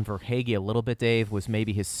knock on Verhaeghe a little bit, Dave, was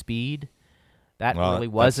maybe his speed. That really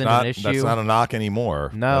wasn't an issue. That's not a knock anymore.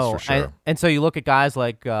 No. That's for sure. And so you look at guys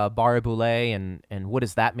like Barré-Boulet, and what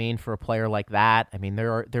does that mean for a player like that? I mean,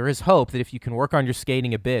 there is hope that if you can work on your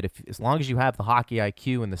skating a bit, as long as you have the hockey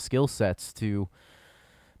IQ and the skill sets to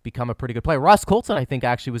become a pretty good player. Ross Colton, I think,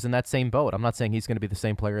 actually was in that same boat. I'm not saying he's going to be the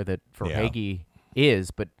same player that Verhaeghe is,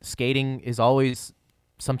 but skating is always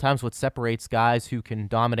sometimes what separates guys who can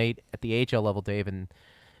dominate at the AHL level, Dave, and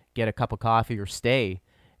get a cup of coffee or stay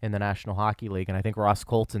in the National Hockey League. And I think Ross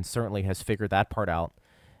Colton certainly has figured that part out,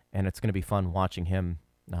 and it's going to be fun watching him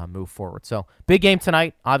move forward. So, big game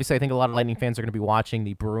tonight. Obviously, I think a lot of Lightning fans are going to be watching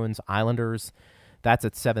the Bruins-Islanders. That's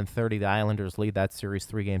at 7:30. The Islanders lead that series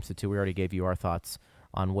 3-2. We already gave you our thoughts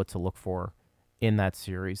on what to look for in that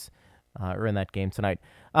series or in that game tonight.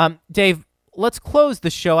 Dave, let's close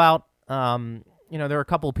the show out. There are a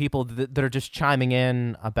couple of people that are just chiming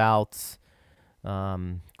in about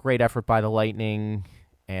great effort by the Lightning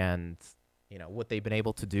and, what they've been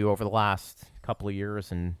able to do over the last couple of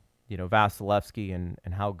years and, Vasilevsky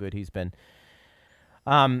and how good he's been.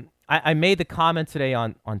 I made the comment today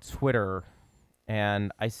on Twitter,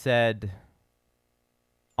 and I said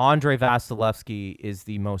Andrei Vasilevsky is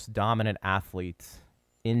the most dominant athlete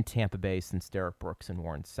in Tampa Bay since Derek Brooks and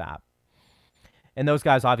Warren Sapp. And those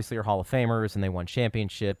guys obviously are Hall of Famers, and they won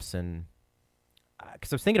championships. And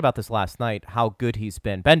because I was thinking about this last night, how good he's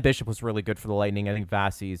been. Ben Bishop was really good for the Lightning. I think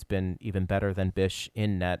Vasi's been even better than Bish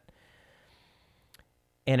in net.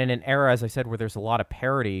 And in an era, as I said, where there's a lot of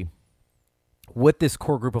parity, what this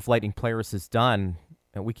core group of Lightning players has done,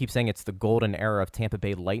 and we keep saying it's the golden era of Tampa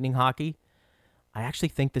Bay Lightning hockey, I actually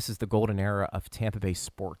think this is the golden era of Tampa Bay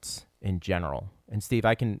sports in general. And Steve,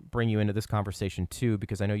 I can bring you into this conversation too,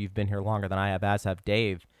 because I know you've been here longer than I have, as have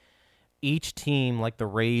Dave. Each team, like the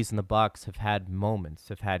Rays and the Bucks, have had moments,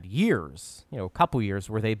 have had years, a couple years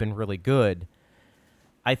where they've been really good.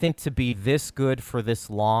 I think to be this good for this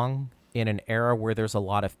long in an era where there's a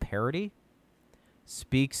lot of parity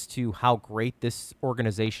speaks to how great this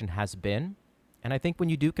organization has been. And I think when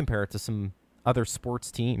you do compare it to some other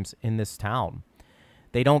sports teams in this town,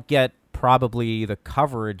 they don't get probably the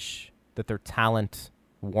coverage that their talent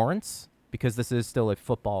warrants, because this is still a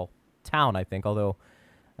football town, I think, although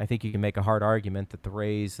I think you can make a hard argument that the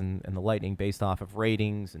Rays and the Lightning, based off of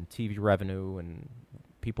ratings and TV revenue and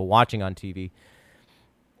people watching on TV,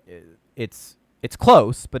 it's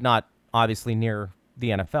close, but not obviously near the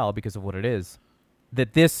NFL because of what it is.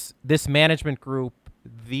 That this management group,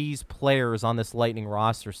 these players on this Lightning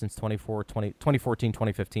roster since 2014,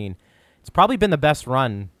 2015, it's probably been the best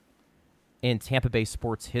run in Tampa Bay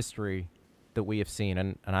sports history that we have seen,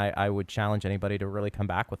 and I would challenge anybody to really come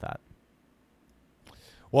back with that.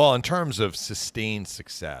 Well, in terms of sustained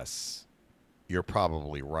success, you're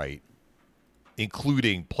probably right,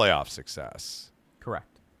 including playoff success.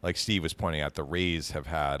 Correct. Like Steve was pointing out, the Rays have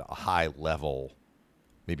had a high level,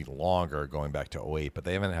 maybe longer, going back to 2008, but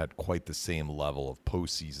they haven't had quite the same level of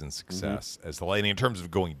postseason success as the Lightning in terms of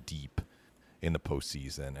going deep in the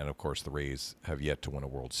postseason. And, of course, the Rays have yet to win a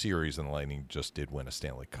World Series, and the Lightning just did win a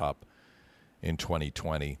Stanley Cup in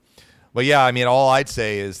 2020. But, yeah, I mean, all I'd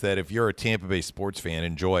say is that if you're a Tampa Bay sports fan,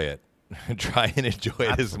 enjoy it. Try and enjoy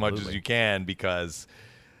it as much as you can, because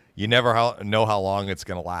you never know how long it's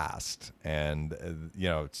going to last. And,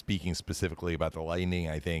 speaking specifically about the Lightning,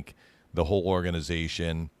 I think the whole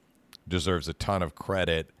organization deserves a ton of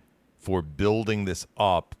credit for building this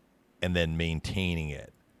up and then maintaining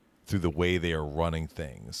it through the way they are running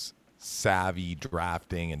things. Savvy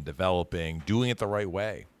drafting and developing, doing it the right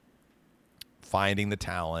way. Finding the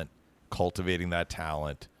talent, cultivating that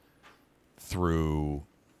talent through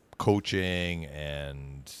coaching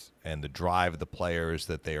and the drive of the players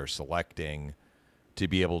that they are selecting to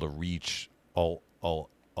be able to reach a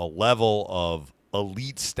level of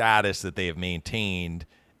elite status that they have maintained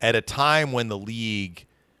at a time when the league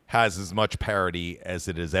has as much parity as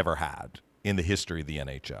it has ever had in the history of the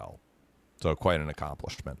NHL. So quite an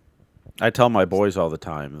accomplishment. I tell my boys all the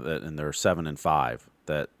time that, and they're 7 and 5,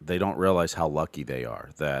 that they don't realize how lucky they are,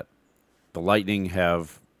 that the Lightning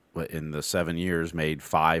have, in the 7 years, made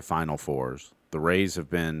 5 Final Fours. The Rays have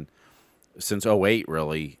been, since 2008,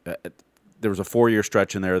 really, there was a 4-year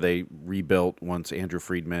stretch in there. They rebuilt once Andrew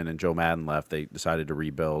Friedman and Joe Madden left. They decided to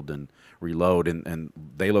rebuild and reload, and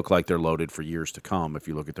they look like they're loaded for years to come if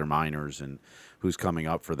you look at their minors and who's coming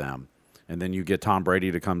up for them. And then you get Tom Brady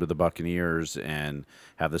to come to the Buccaneers and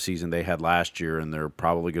have the season they had last year, and they're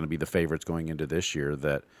probably going to be the favorites going into this year.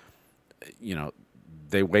 That,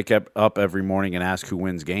 they wake up every morning and ask who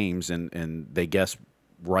wins games, and they guess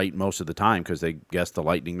right most of the time because they guess the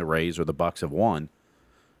Lightning, the Rays, or the Bucks have won.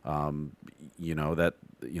 When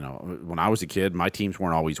I was a kid, my teams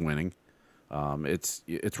weren't always winning.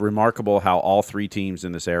 It's remarkable how all 3 teams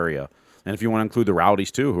in this area, and if you want to include the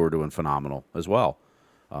Rowdies too, who are doing phenomenal as well.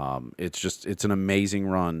 It's an amazing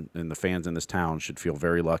run, and the fans in this town should feel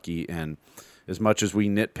very lucky. And as much as we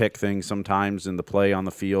nitpick things sometimes in the play on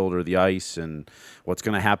the field or the ice and what's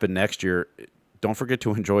going to happen next year, don't forget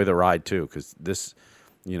to enjoy the ride too, because this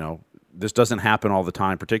doesn't happen all the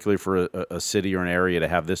time, particularly for a city or an area to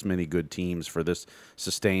have this many good teams for this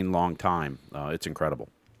sustained long time. It's incredible.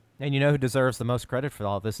 And you know who deserves the most credit for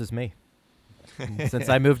all of this is me. Since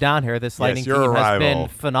I moved down here, this Lightning team has been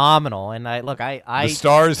phenomenal. And the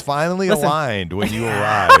stars finally aligned when you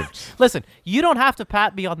arrived. Listen, you don't have to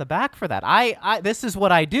pat me on the back for that. This is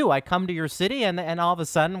what I do. I come to your city, and all of a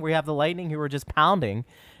sudden we have the Lightning who are just pounding,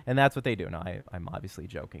 and that's what they do. No, I'm obviously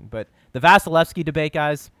joking. But the Vasilevsky debate,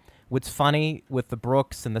 guys, what's funny with the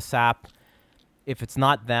Brooks and the Sapp, if it's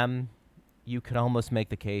not them, you could almost make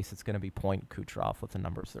the case it's going to be Point Kucherov with the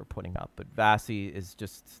numbers they're putting up. But Vasi is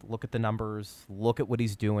just, look at the numbers, look at what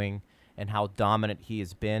he's doing, and how dominant he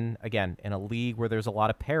has been. Again, in a league where there's a lot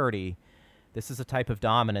of parity, this is a type of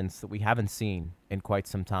dominance that we haven't seen in quite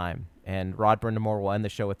some time. And Rod Brind'Amour will end the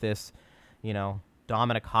show with this.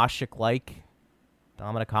 Dominik Hasek-like.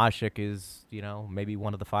 Dominik Hasek is, maybe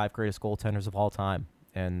one of the 5 greatest goaltenders of all time.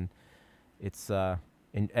 And it's...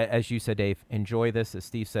 And as you said, Dave, enjoy this. As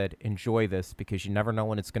Steve said, enjoy this, because you never know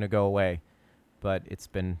when it's going to go away. But it's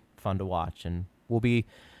been fun to watch. And we'll be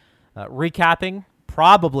recapping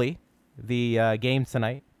probably the game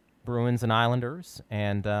tonight, Bruins and Islanders.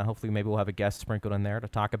 And hopefully maybe we'll have a guest sprinkled in there to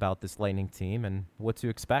talk about this Lightning team and what to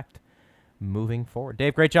expect moving forward.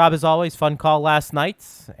 Dave, great job as always. Fun call last night.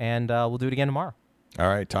 And we'll do it again tomorrow. All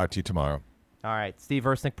right. Talk to you tomorrow. All right, Steve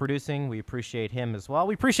Versnick producing. We appreciate him as well.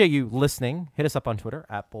 We appreciate you listening. Hit us up on Twitter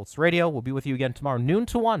 @BoltsRadio. We'll be with you again tomorrow, noon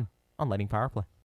to 1 on Lightning Power Play.